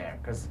to do there?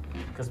 Because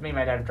me and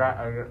my dad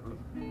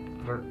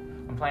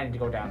I'm planning to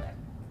go down there.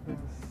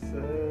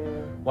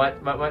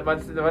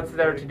 What's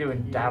there to do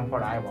in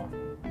Davenport, Iowa?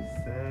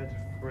 Said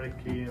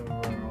Ricky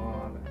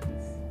Rollins.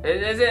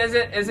 Is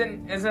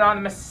it on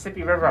the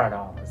Mississippi River at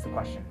all? Is the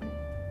question.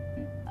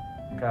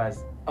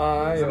 Because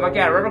I'm looking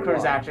at River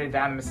Cruise actually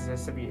down the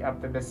Mississippi,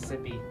 up the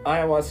Mississippi.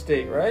 Iowa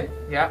State, right?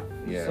 Yep.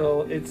 Yeah.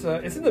 So it's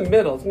in the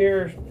middle. It's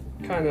near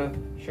kind of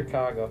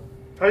Chicago.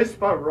 How do you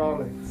spell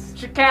Rollins?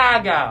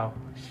 Chicago.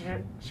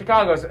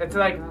 Chicago's. It's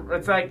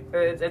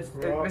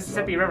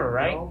Mississippi River,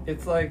 right?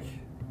 It's like,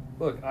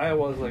 look,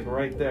 Iowa's like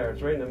right there.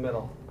 It's right in the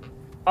middle.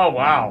 Oh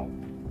wow.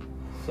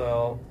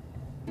 So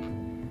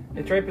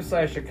it's right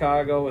beside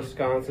Chicago,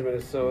 Wisconsin,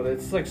 Minnesota.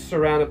 It's like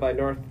surrounded by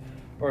North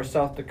or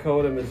South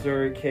Dakota,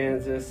 Missouri,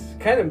 Kansas,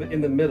 kind of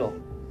in the middle.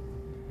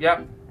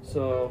 Yep.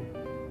 So,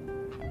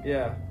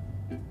 yeah,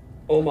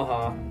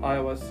 Omaha,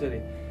 Iowa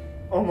City.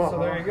 Omaha. So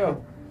there you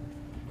go.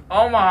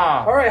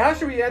 Omaha. All right, how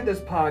should we end this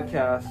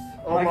podcast?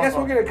 I guess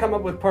we're gonna come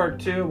up with part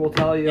 2. We'll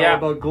tell you all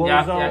about Glow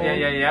Zone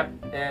Yeah.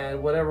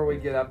 and whatever we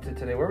get up to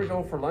today. Where are we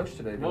going for lunch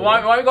today? Well,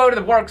 why don't we go to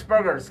the Works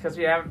Burgers because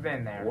we haven't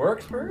been there.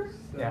 Works Burgers?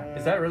 Yeah.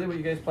 Is that really what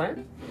you guys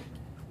planned?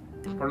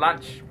 For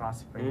lunch,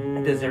 possibly.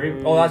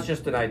 Oh, that's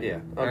just an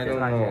idea. I Okay. don't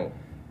know.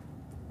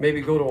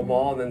 Maybe go to a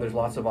mall and then there's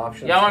lots of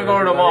options. Yeah, I want to for go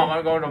to the mall. I everybody. want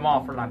to go to the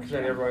mall for lunch.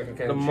 Then everyone can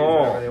kind The of choose mall.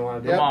 whatever they want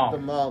to do. Yep, mall. the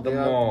mall. The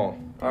yeah. mall.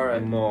 All right.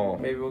 The mall.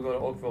 Maybe we'll go to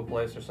Oakville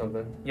Place or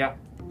something. Yeah.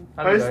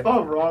 How do you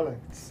spell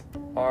Rollins?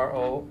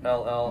 Rollins.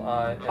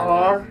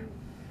 R.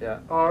 Yeah.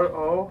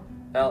 R-O.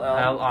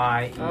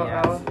 Lies.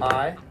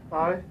 I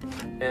I.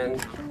 N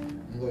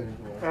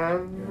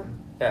M.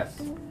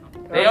 S.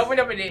 They opened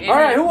up an. All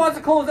right, who wants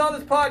to close out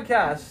this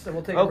podcast? And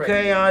we'll take a break.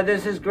 Okay,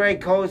 this is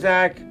Greg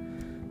Kozak.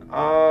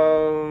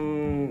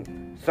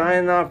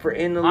 Signing off for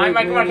In the I'm Loop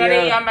Michael Marchetti.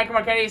 Media. I'm Michael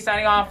Marchetti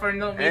signing off for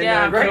No Media.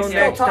 And, Greg's Until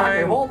still next talking.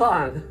 time. Hold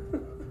on.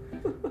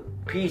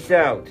 Peace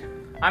out.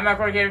 I'm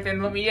Michael Marchetti with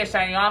No Media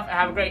signing off.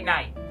 Have a great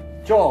night.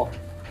 Joel.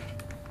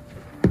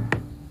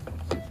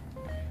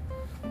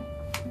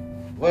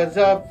 What's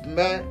up,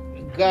 man?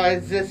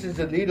 Guys, this is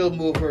the Needle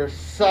Mover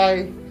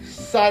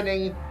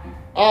signing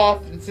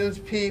off. And since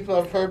people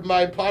have heard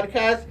my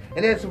podcast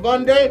and it's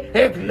Monday,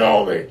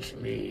 acknowledge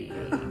me.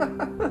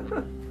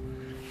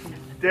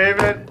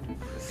 David.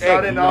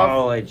 Signing off.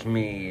 Acknowledge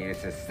me.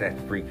 This is Seth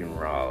freaking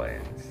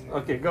Rollins.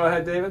 Okay, go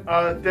ahead, David.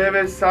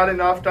 David, signing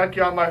off. Thank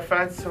you all my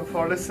friends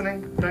for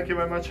listening. Thank you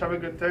very much. Have a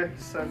good day.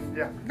 And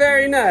yeah.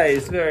 Very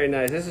nice, very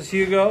nice. This is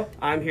Hugo.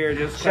 I'm here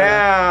just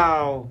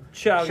Ciao.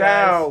 Ciao, guys.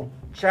 Ciao.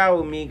 Ciao,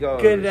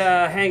 amigos. Good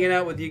hanging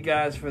out with you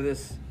guys for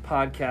this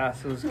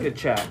podcast. It was a good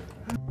chat.